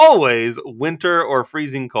 always, always winter or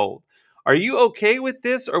freezing cold. Are you okay with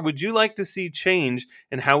this, or would you like to see change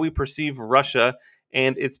in how we perceive Russia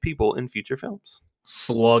and its people in future films?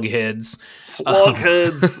 Slugheads.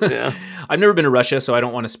 Yeah. I've never been to Russia, so I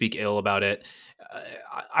don't want to speak ill about it.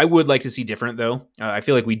 I would like to see different, though. I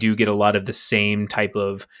feel like we do get a lot of the same type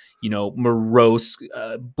of, morose,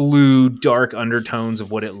 blue, dark undertones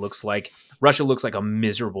of what it looks like. Russia looks like a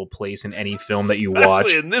miserable place in any film that you watch.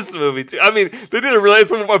 Especially in this movie, too. I mean, they did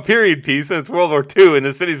it's a period piece, and it's World War II, and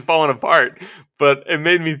the city's falling apart. But it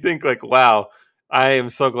made me think, like, wow, I am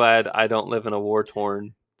so glad I don't live in a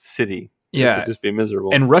war-torn city. Yeah, to just be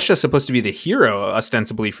miserable. And Russia's supposed to be the hero,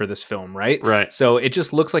 ostensibly, for this film, right? Right. So it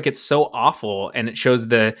just looks like it's so awful, and it shows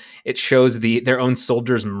their own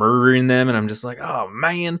soldiers murdering them, and I'm just like, oh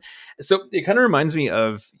man. So it kind of reminds me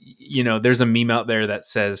of, there's a meme out there that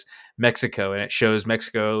says Mexico, and it shows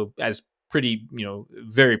Mexico as pretty,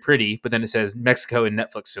 very pretty, but then it says Mexico in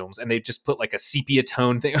Netflix films, and they just put like a sepia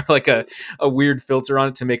tone thing or like a weird filter on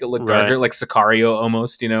it to make it look darker, like Sicario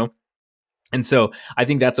almost, And so I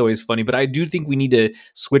think that's always funny, but I do think we need to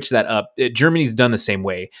switch that up. Germany's done the same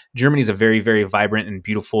way. Germany's a very, very vibrant and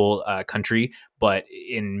beautiful country, but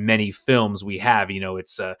in many films we have,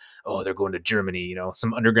 it's they're going to Germany,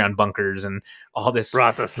 some underground bunkers and all this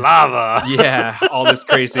Bratislava. All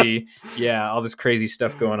this crazy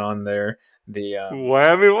stuff going on there. The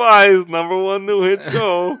Miami Vice, #1 new hit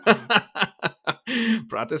show.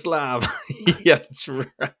 Bratislava. Yeah, that's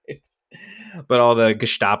right. But all the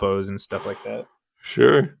Gestapos and stuff like that.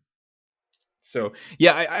 Sure. So,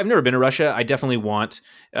 yeah, I've never been to Russia. I definitely want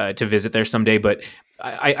to visit there someday, but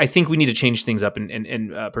I think we need to change things up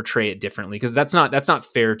and portray it differently, because that's not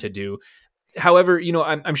fair to do. However,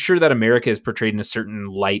 I'm sure that America is portrayed in a certain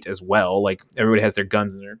light as well. Like, everybody has their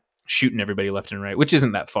guns and they're shooting everybody left and right, which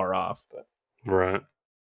isn't that far off. But. Right.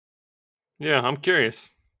 Yeah, I'm curious.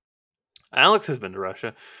 Alex has been to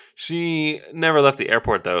Russia. She never left the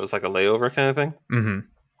airport though. It was like a layover kind of thing.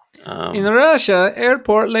 In Russia,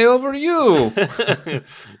 airport layover you.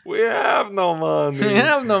 We have no We money.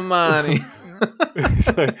 have no money.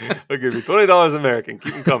 I'll give you $20 American.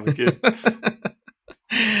 Keep them coming, kid.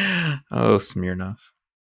 Oh, Smirnoff.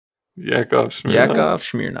 Yakov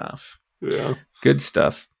Smirnoff. Yeah. Good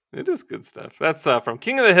stuff. It is good stuff. That's from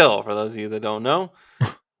King of the Hill, for those of you that don't know.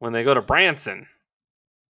 When they go to Branson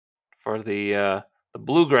for the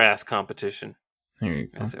bluegrass competition, There you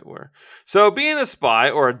go. as it were. So being a spy,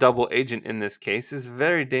 or a double agent in this case, is a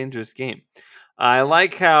very dangerous game. I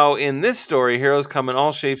like how in this story, heroes come in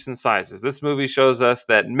all shapes and sizes. This movie shows us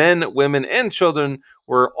that men, women, and children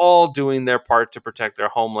were all doing their part to protect their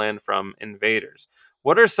homeland from invaders.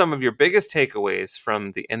 What are some of your biggest takeaways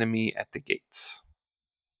from The Enemy at the Gates?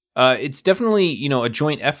 It's definitely a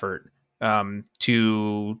joint effort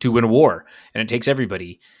to win a war, and it takes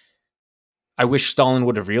everybody. I wish Stalin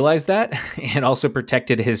would have realized that and also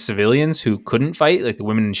protected his civilians who couldn't fight, like the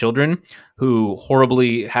women and children who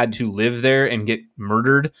horribly had to live there and get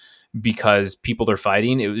murdered because people are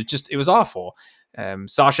fighting. It was awful.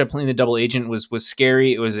 Sasha playing the double agent was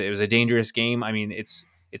scary. It was a dangerous game. I mean, it's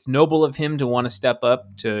noble of him to want to step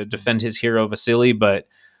up to defend his hero Vasily, but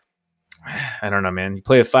I don't know, man. You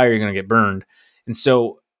play with fire, you're going to get burned. And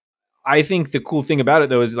so I think the cool thing about it,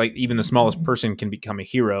 though, is like even the smallest person can become a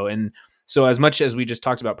hero. And so as much as we just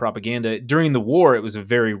talked about propaganda, during the war, it was a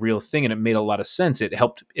very real thing and it made a lot of sense. It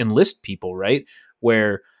helped enlist people, right?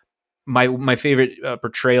 Where my favorite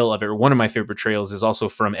portrayal of it, or one of my favorite portrayals, is also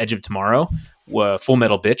from Edge of Tomorrow, Full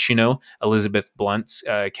Metal Bitch, Elizabeth Blunt's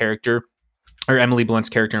character, or Emily Blunt's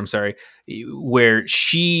character, I'm sorry, where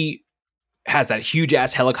she has that huge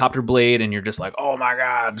ass helicopter blade and you're just like, oh my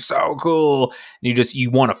God, so cool. And you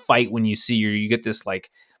want to fight when you see her. You get this like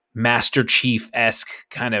Master Chief-esque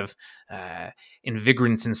kind of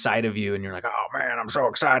invigorance inside of you. And you're like, oh man, I'm so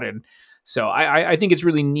excited. So I think it's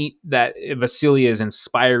really neat that Vasilia is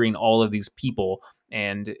inspiring all of these people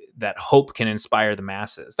and that hope can inspire the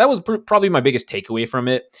masses. That was probably my biggest takeaway from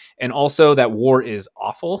it. And also that war is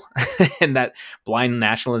awful and that blind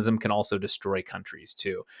nationalism can also destroy countries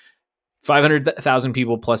too. 500,000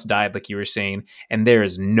 people plus died, like you were saying, and there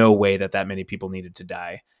is no way that many people needed to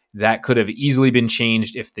die. That could have easily been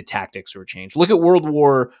changed if the tactics were changed. Look at World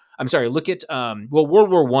War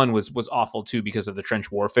One was awful too because of the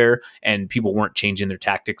trench warfare and people weren't changing their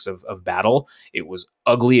tactics of battle. It was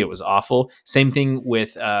ugly. It was awful. Same thing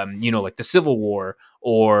with, like the Civil War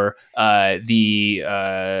or the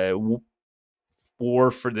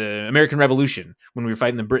war for the American Revolution when we were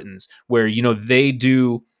fighting the Britons, where, they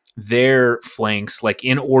do their flanks like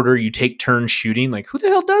in order. You take turns shooting. Like, who the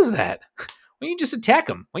hell does that? Why don't you just attack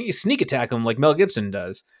them? Why don't you sneak attack them like Mel Gibson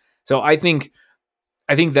does? So I think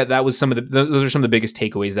that was those are some of the biggest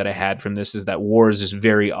takeaways that I had from this, is that war is just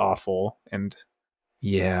very awful. And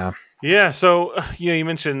yeah. So you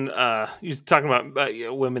mentioned you're talking about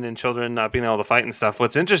women and children not being able to fight and stuff.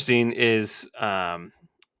 What's interesting is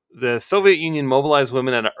the Soviet Union mobilized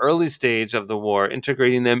women at an early stage of the war,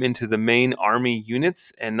 integrating them into the main army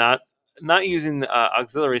units and not using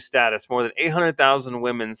auxiliary status. More than 800,000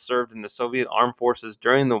 women served in the Soviet armed forces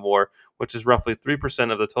during the war, which is roughly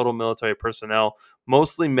 3% of the total military personnel,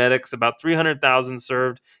 mostly medics. About 300,000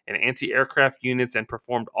 served in anti-aircraft units and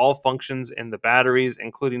performed all functions in the batteries,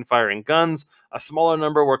 including firing guns. A smaller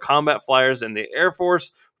number were combat flyers in the Air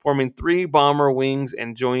Force, forming 3 bomber wings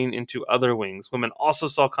and joining into other wings. Women also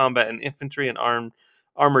saw combat in infantry and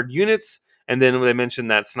armored units. And then they mentioned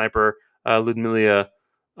that sniper Ludmila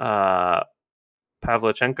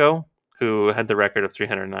Pavlichenko, who had the record of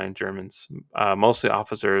 309 Germans, mostly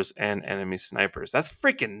officers and enemy snipers. That's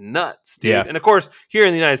freaking nuts, dude. Yeah. And of course, here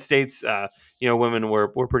in the United States, women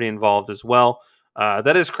were pretty involved as well.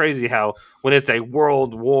 That is crazy how when it's a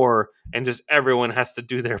world war and just everyone has to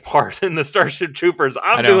do their part in the Starship Troopers,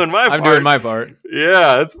 I'm doing my part.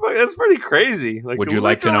 Yeah, it's pretty crazy. Like, would you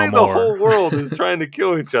like to know more? The whole world is trying to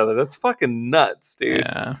kill each other. That's fucking nuts, dude.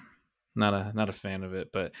 Yeah. Not a fan of it,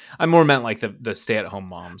 but I more meant like the stay-at-home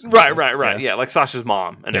moms. Right. Yeah, like Sasha's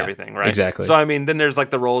mom and everything, right? Exactly. So I mean, then there's like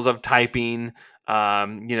the roles of typing,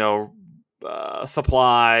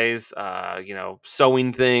 supplies,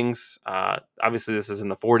 sewing things. Obviously, this is in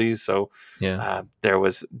the 40s, so there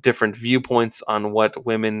was different viewpoints on what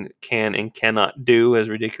women can and cannot do, as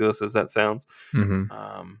ridiculous as that sounds.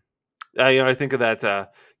 Mm-hmm. I think of that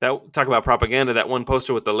talk about propaganda, that one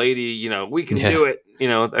poster with the lady, we can do it,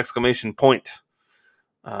 exclamation point.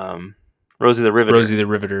 Rosie the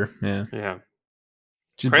Riveter. Yeah.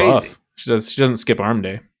 She's crazy. Buff. She doesn't skip arm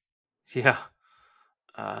day. Yeah.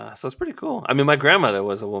 So it's pretty cool. I mean, my grandmother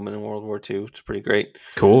was a woman in World War II. It's pretty great.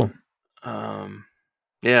 Cool.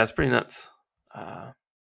 Yeah, it's pretty nuts. I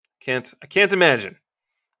can't imagine.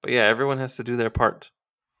 But yeah, everyone has to do their part.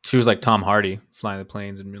 She was like Tom Hardy, flying the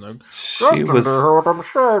planes and being like, She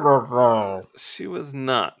was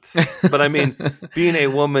not. But I mean, being a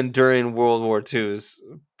woman during World War II is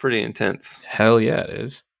pretty intense. hell yeah, it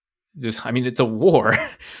is. It's a war.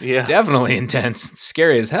 Yeah. Definitely intense. It's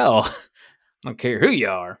scary as hell. I don't care who you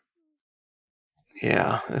are.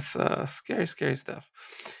 Yeah, it's scary, scary stuff.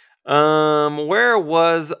 Where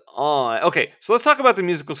was I? Okay, so let's talk about the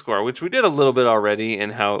musical score, which we did a little bit already,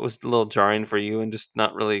 and how it was a little jarring for you and just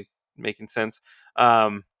not really making sense.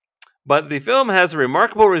 But the film has a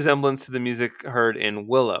remarkable resemblance to the music heard in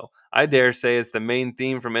Willow. I dare say it's the main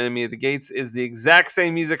theme from Enemy of the Gates is the exact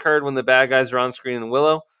same music heard when the bad guys are on screen in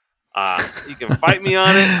Willow. You can fight me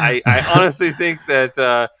on it. I honestly think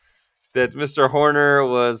that that Mr. Horner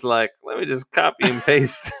was like, let me just copy and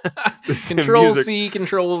paste Control music. C,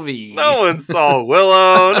 Control V. No one saw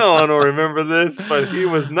Willow. No one will remember this, but he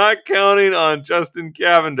was not counting on Justin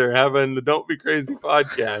Cavender having the Don't Be Crazy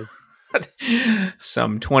podcast.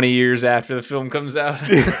 Some 20 years after the film comes out.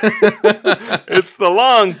 It's the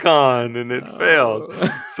long con, and it failed.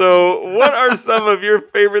 So, what are some of your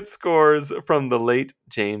favorite scores from the late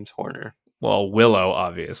James Horner? Well, Willow,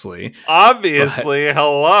 obviously. Obviously,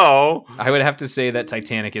 hello. I would have to say that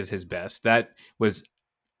Titanic is his best. That was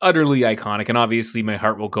utterly iconic, and obviously My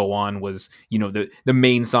Heart Will Go On was, the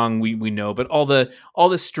main song we know, but all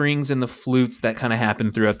the strings and the flutes that kind of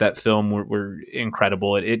happened throughout that film were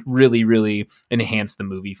incredible. It really, really enhanced the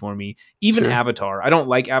movie for me. Even Sure. Avatar. I don't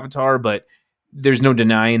like Avatar, but there's no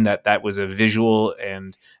denying that was a visual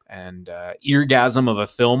and eargasm of a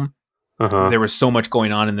film. Uh-huh. There was so much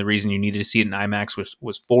going on, and the reason you needed to see it in IMAX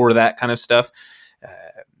was for that kind of stuff.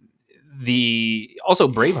 Also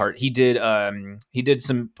Braveheart, he did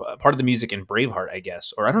some part of the music in Braveheart, I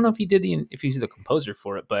guess, or I don't know if he's the composer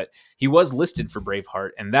for it, but he was listed for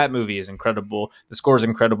Braveheart, and that movie is incredible. The score is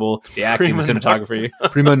incredible. The acting, the cinematography,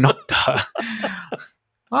 Prima Nocta.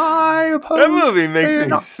 That movie makes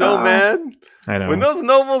me so mad. I know. When those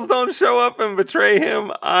nobles don't show up and betray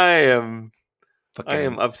him, I am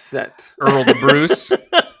upset. Earl de Bruce.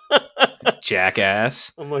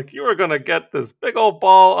 Jackass. I'm like, you are gonna get this big old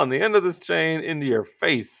ball on the end of this chain into your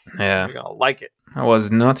face. Yeah, you're gonna like it. I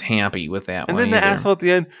was not happy with that and one. And then the asshole at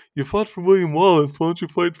the end, you fought for William Wallace. Why don't you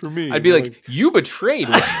fight for me? I'd be like, you betrayed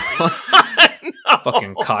William Wallace.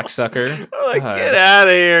 Fucking cocksucker. I'm like, get out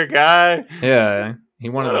of here, guy. Yeah, he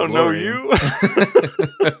wanted. I don't know you.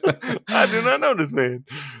 I do not know this man.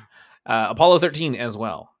 Apollo 13 as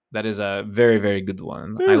well. That is a very, very good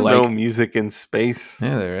one. There's no music in space.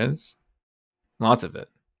 Yeah, there is. Lots of it.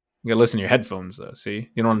 You gotta listen to your headphones, though. See,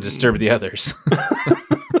 you don't want to disturb the others.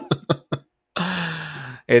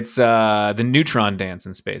 It's the neutron dance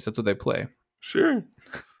in space. That's what they play. Sure.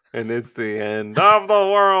 And it's the end of the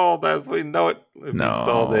world as we know it. If you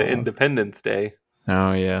saw the Independence Day.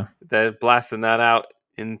 Oh yeah. They're blasting that out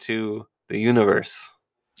into the universe.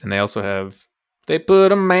 And they also have They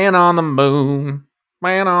Put a Man on the Moon.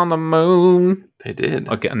 Man on the Moon. They did.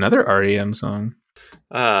 Okay, another REM song.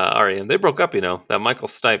 REM. They broke up, That Michael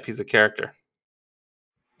Stipe, he's a character.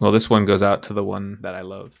 Well, this one goes out to the one that I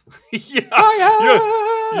love. Yeah.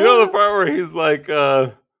 You know the part where he's like,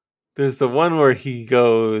 there's the one where he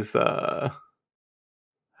goes, how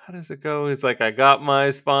does it go? It's like, I got my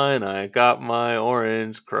spine, I got my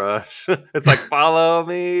orange crush. It's like, follow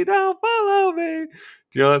me, don't follow me.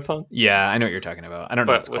 Do you know that song? Yeah, I know what you're talking about. I don't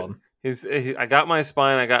know what it's called. I got my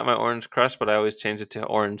spine, I got my orange crush, but I always change it to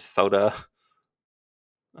orange soda.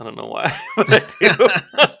 I don't know why, but I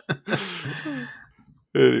do.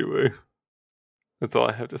 Anyway, that's all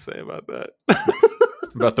I have to say about that.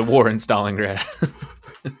 About the war in Stalingrad.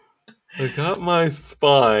 I got my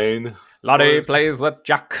spine. Lottie plays with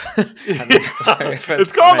Jack.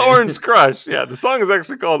 It's called Orange Crush. Yeah, the song is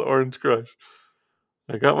actually called Orange Crush.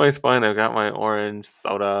 I got my spine, I got my orange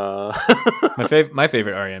soda. My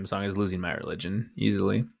favorite REM song is Losing My Religion,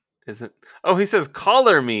 easily. Is it? Oh, he says,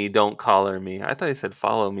 collar me, don't collar me. I thought he said,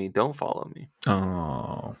 follow me, don't follow me.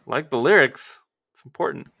 Oh. Like the lyrics. It's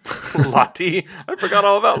important. Lottie. I forgot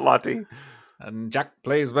all about Lottie. And Jack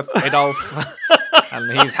plays with Adolf.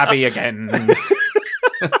 And he's happy again.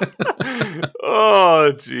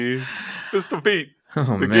 Oh, jeez. Mr. Pete.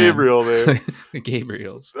 Oh, the man. Gabriel there. The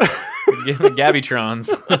Gabriels. The Gabitrons.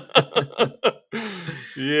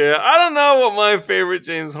 Yeah, I don't know what my favorite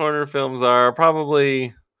James Horner films are.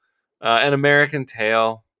 Probably An American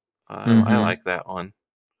Tail. I like that one.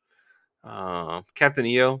 Captain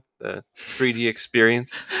EO. the 3D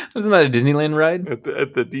experience Wasn't that a Disneyland ride?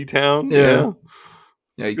 at the D Town. Yeah.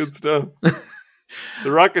 It's Yikes. good stuff. The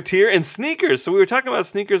Rocketeer and Sneakers. So we were talking about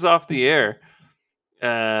Sneakers off the air,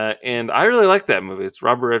 and I really like that movie. It's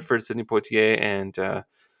Robert Redford, Sidney Poitier, and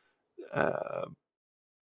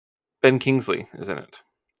Ben Kingsley is in it.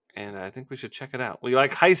 And I think we should check it out. We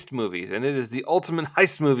like heist movies, and it is the ultimate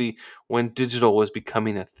heist movie when digital was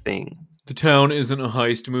becoming a thing. The Town isn't a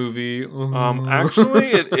heist movie.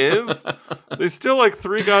 Actually, it is. They still like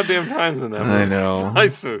 3 goddamn times in that movie. I know. It's a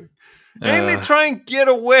heist movie. And they try and get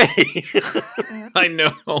away. I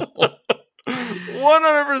know.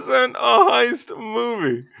 100% a heist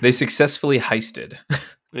movie. They successfully heisted.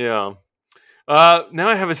 Yeah. Now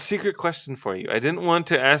I have a secret question for you. I didn't want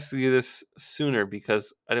to ask you this sooner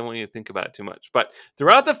because I didn't want you to think about it too much. But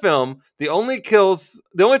throughout the film, the only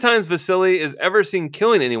times Vasily is ever seen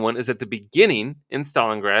killing anyone is at the beginning in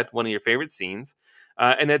Stalingrad, one of your favorite scenes,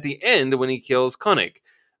 and at the end when he kills Koenig,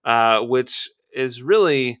 which is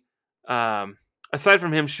really, aside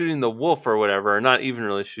from him shooting the wolf or whatever, or not even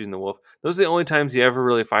really shooting the wolf, those are the only times he ever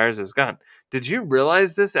really fires his gun. Did you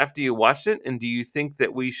realize this after you watched it? And do you think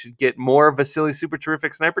that we should get more Vasily Super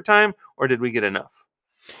Terrific Sniper time, or did we get enough?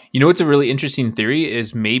 You know what's a really interesting theory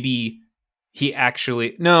is maybe he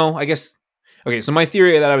actually... No, I guess... Okay, so my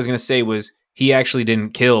theory that I was going to say was he actually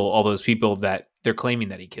didn't kill all those people that they're claiming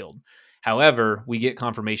that he killed. However, we get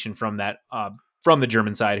confirmation from that from the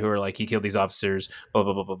German side who are like, he killed these officers, blah,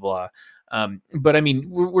 blah, blah, blah, blah. But I mean,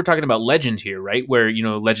 we're talking about legend here, right? Where,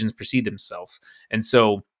 legends precede themselves. And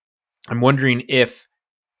so I'm wondering if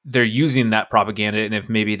they're using that propaganda and if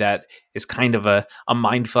maybe that is kind of a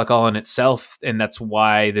mindfuck all in itself. And that's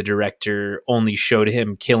why the director only showed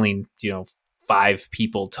him killing, 5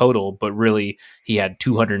 people total, but really he had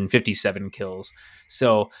 257 kills.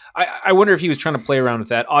 So I wonder if he was trying to play around with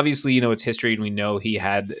that. Obviously, it's history and we know he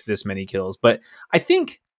had this many kills, but I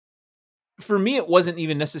think for me, it wasn't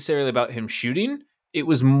even necessarily about him shooting. It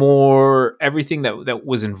was more everything that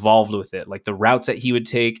was involved with it, like the routes that he would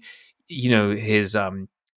take,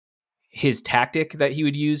 his tactic that he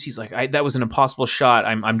would use. He's like, that was an impossible shot.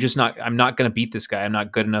 I'm not going to beat this guy. I'm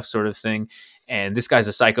not good enough, sort of thing. And this guy's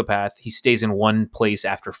a psychopath. He stays in one place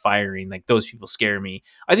after firing. Like, those people scare me.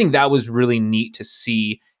 I think that was really neat to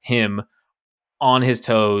see him on his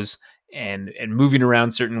toes and moving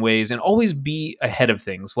around certain ways and always be ahead of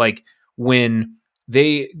things. Like when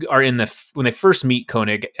they are when they first meet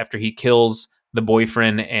Koenig after he kills the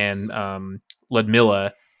boyfriend and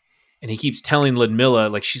Ludmilla, and he keeps telling Ludmilla,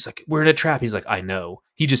 like, she's like, we're in a trap. He's like, I know.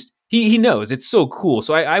 He knows. It's so cool.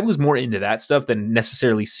 So I was more into that stuff than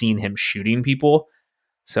necessarily seeing him shooting people.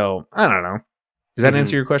 So I don't know. Does that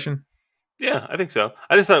answer your question? Yeah, I think so.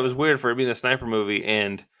 I just thought it was weird for it being a sniper movie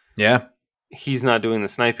and he's not doing the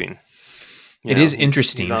sniping. It is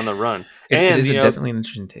interesting. He's on the run. It is definitely an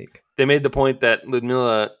interesting take. They made the point that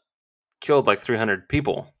Ludmilla killed like 300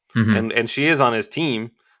 people, and she is on his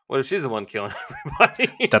team. What if she's the one killing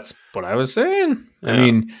everybody? That's what I was saying. Yeah. I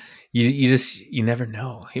mean, you never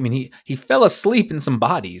know. I mean, he fell asleep in some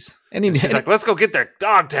bodies, and he's like, "Let's go get their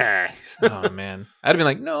dog tags." Oh man, I'd have been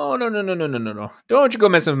like, "No! Don't you go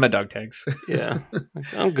messing with my dog tags." Yeah,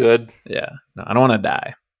 I'm good. Yeah, no, I don't want to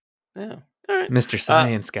die. Yeah. All right. Mr.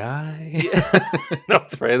 Science Guy. Yeah.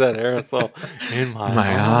 Don't spray that aerosol in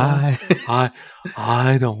my eye.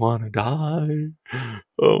 I don't want to die.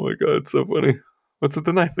 Oh my god, it's so funny. What's with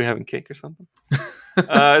the knife? We having cake or something?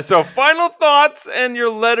 So final thoughts and your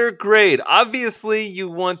letter grade. Obviously, you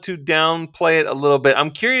want to downplay it a little bit.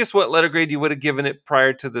 I'm curious what letter grade you would have given it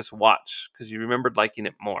prior to this watch, because you remembered liking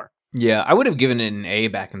it more. Yeah, I would have given it an A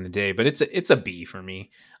back in the day, but it's a B for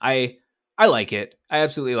me. I like it. I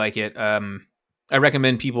absolutely like it. I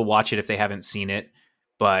recommend people watch it if they haven't seen it,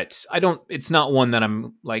 but it's not one that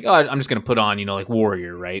I'm like, oh, I'm just going to put on, like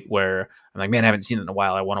Warrior, right? Where I'm like, man, I haven't seen it in a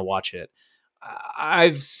while. I want to watch it.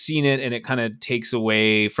 I've seen it and it kind of takes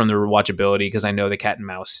away from the rewatchability because I know the cat and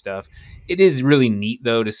mouse stuff. It is really neat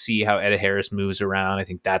though to see how Ed Harris moves around. I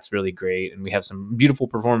think that's really great. And we have some beautiful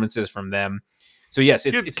performances from them. So yes,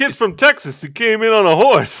 it's kids from Texas who came in on a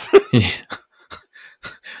horse. Yeah.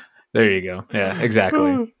 There you go. Yeah,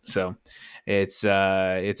 exactly. So it's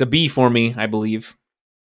a B for me, I believe.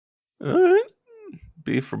 All right.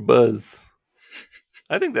 B for Buzz.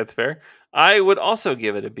 I think that's fair. I would also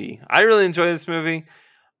give it a B. I really enjoy this movie.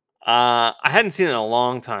 I hadn't seen it in a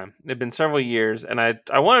long time. It had been several years, and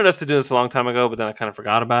I wanted us to do this a long time ago, but then I kind of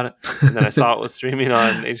forgot about it. And then I saw it was streaming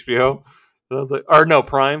on HBO. So I was like, or no,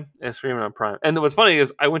 Prime. It's streaming on Prime. And what's funny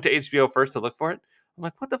is I went to HBO first to look for it. I'm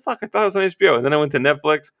like, what the fuck? I thought it was on HBO. And then I went to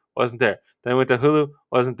Netflix, wasn't there. Then I went to Hulu,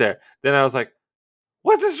 wasn't there. Then I was like,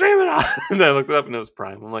 what's it streaming on? And I looked it up and it was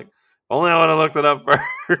Prime. I'm like, only I would have looked it up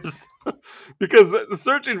first. Because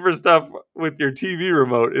searching for stuff with your TV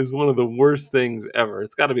remote is one of the worst things ever.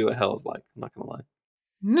 It's got to be what hell's like. I'm not going to lie.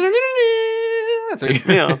 That's what It's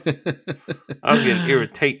me off. I was getting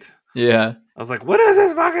irritated. Yeah. I was like, what is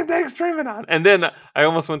this fucking thing streaming on? And then I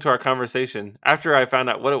almost went to our conversation. After I found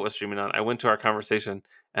out what it was streaming on, I went to our conversation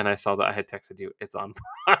and I saw that I had texted you. It's on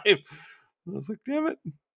Prime. I was like, damn it.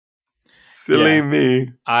 Silly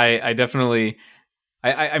me. I definitely...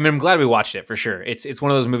 I mean, I'm glad we watched it for sure. It's one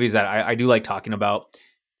of those movies that I do like talking about,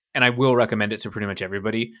 and I will recommend it to pretty much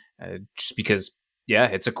everybody, just because, yeah,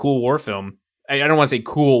 it's a cool war film. I don't want to say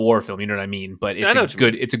cool war film, you know what I mean? But it's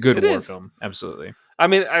a good war film. Absolutely. I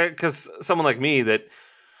mean, because someone like me that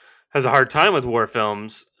has a hard time with war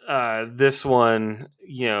films, this one,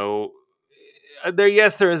 you know, there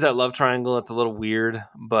is that love triangle. It's a little weird,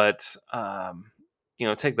 but you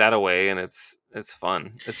know, take that away and it's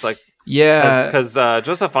fun. It's like, yeah, because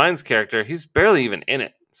Joseph Fiennes' character, he's barely even in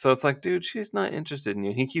it. So it's like, dude, she's not interested in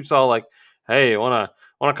you. He keeps all like, hey, wanna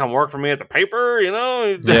come work for me at the paper? You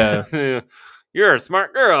know, yeah. You're a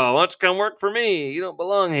smart girl. Why don't you come work for me? You don't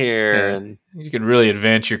belong here. Yeah. And you can really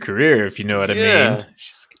advance your career if you know what I mean.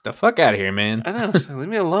 She's like, get the fuck out of here, man. I know. Like, leave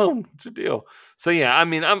me alone. What's your deal? So yeah, I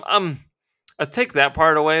mean, I take that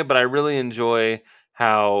part away, but I really enjoy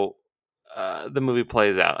how the movie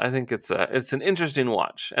plays out. I think it's an interesting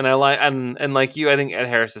watch, and I like and like you, I think Ed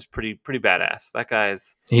Harris is pretty badass. That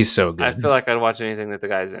guy's he's so good. I feel like I'd watch anything that the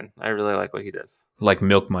guy's in. I really like what he does. Like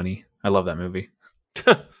Milk Money. I love that movie.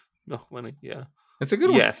 Milk Money, yeah. It's a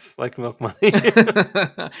good one. Yes, like Milk Money.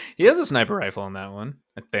 He has a sniper rifle in that one,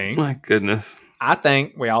 I think. My goodness.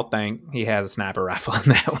 We all think he has a sniper rifle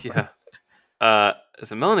in that one. Yeah.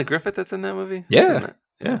 Is it Melanie Griffith that's in that movie? Yeah.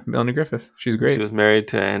 Yeah, Melanie Griffith. She's great. She was married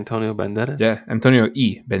to Antonio Banderas. Yeah, Antonio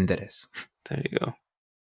E. Banderas. There you go.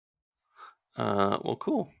 Well,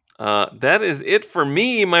 cool. That is it for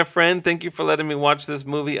me, my friend. Thank you for letting me watch this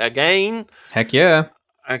movie again. Heck yeah.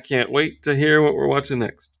 I can't wait to hear what we're watching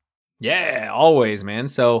next. Yeah, always, man.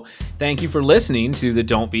 So thank you for listening to the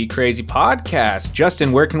Don't Be Crazy podcast.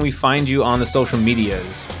 Justin, where can we find you on the social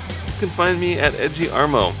medias? You can find me at Edgy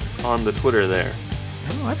Armo on the Twitter there.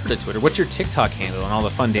 Oh, I've heard of Twitter. What's your TikTok handle and all the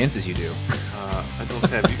fun dances you do? I don't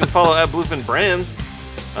have. You can follow at Bluefin Brands.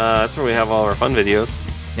 That's where we have all our fun videos.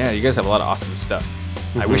 Yeah, you guys have a lot of awesome stuff.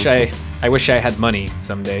 Mm-hmm. I wish I had money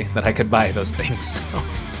someday that I could buy those things.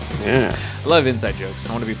 Yeah. I love inside jokes.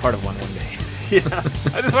 I want to be part of one day. Yeah.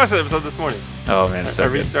 I just watched that episode this morning. Oh man, it's so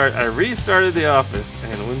good. I restarted The Office,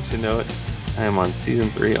 and wouldn't you know it, I am on season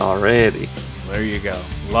 3 already. There you go.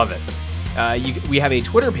 Love it. We have a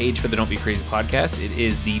Twitter page for the Don't Be Crazy podcast. It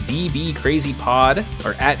is the DB Crazy Pod,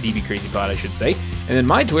 or at DB Crazy Pod, I should say. And then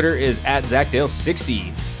my Twitter is at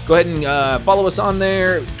ZachDale60. Go ahead and follow us on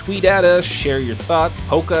there. Tweet at us, share your thoughts,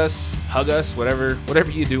 poke us, hug us, whatever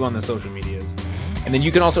you do on the social medias. And then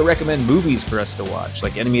you can also recommend movies for us to watch,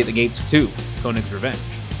 like Enemy at the Gates 2, Konig's Revenge,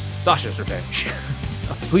 Sasha's Revenge.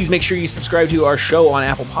 So please make sure you subscribe to our show on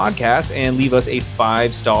Apple Podcasts and leave us a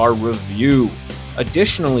 5-star review.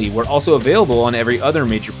 Additionally, we're also available on every other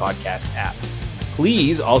major podcast app.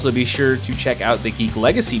 Please also be sure to check out the Geek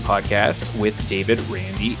Legacy podcast with David,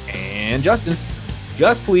 Randy, and Justin.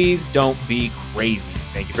 Just please don't be crazy.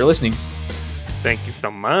 Thank you for listening. Thank you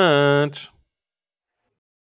so much.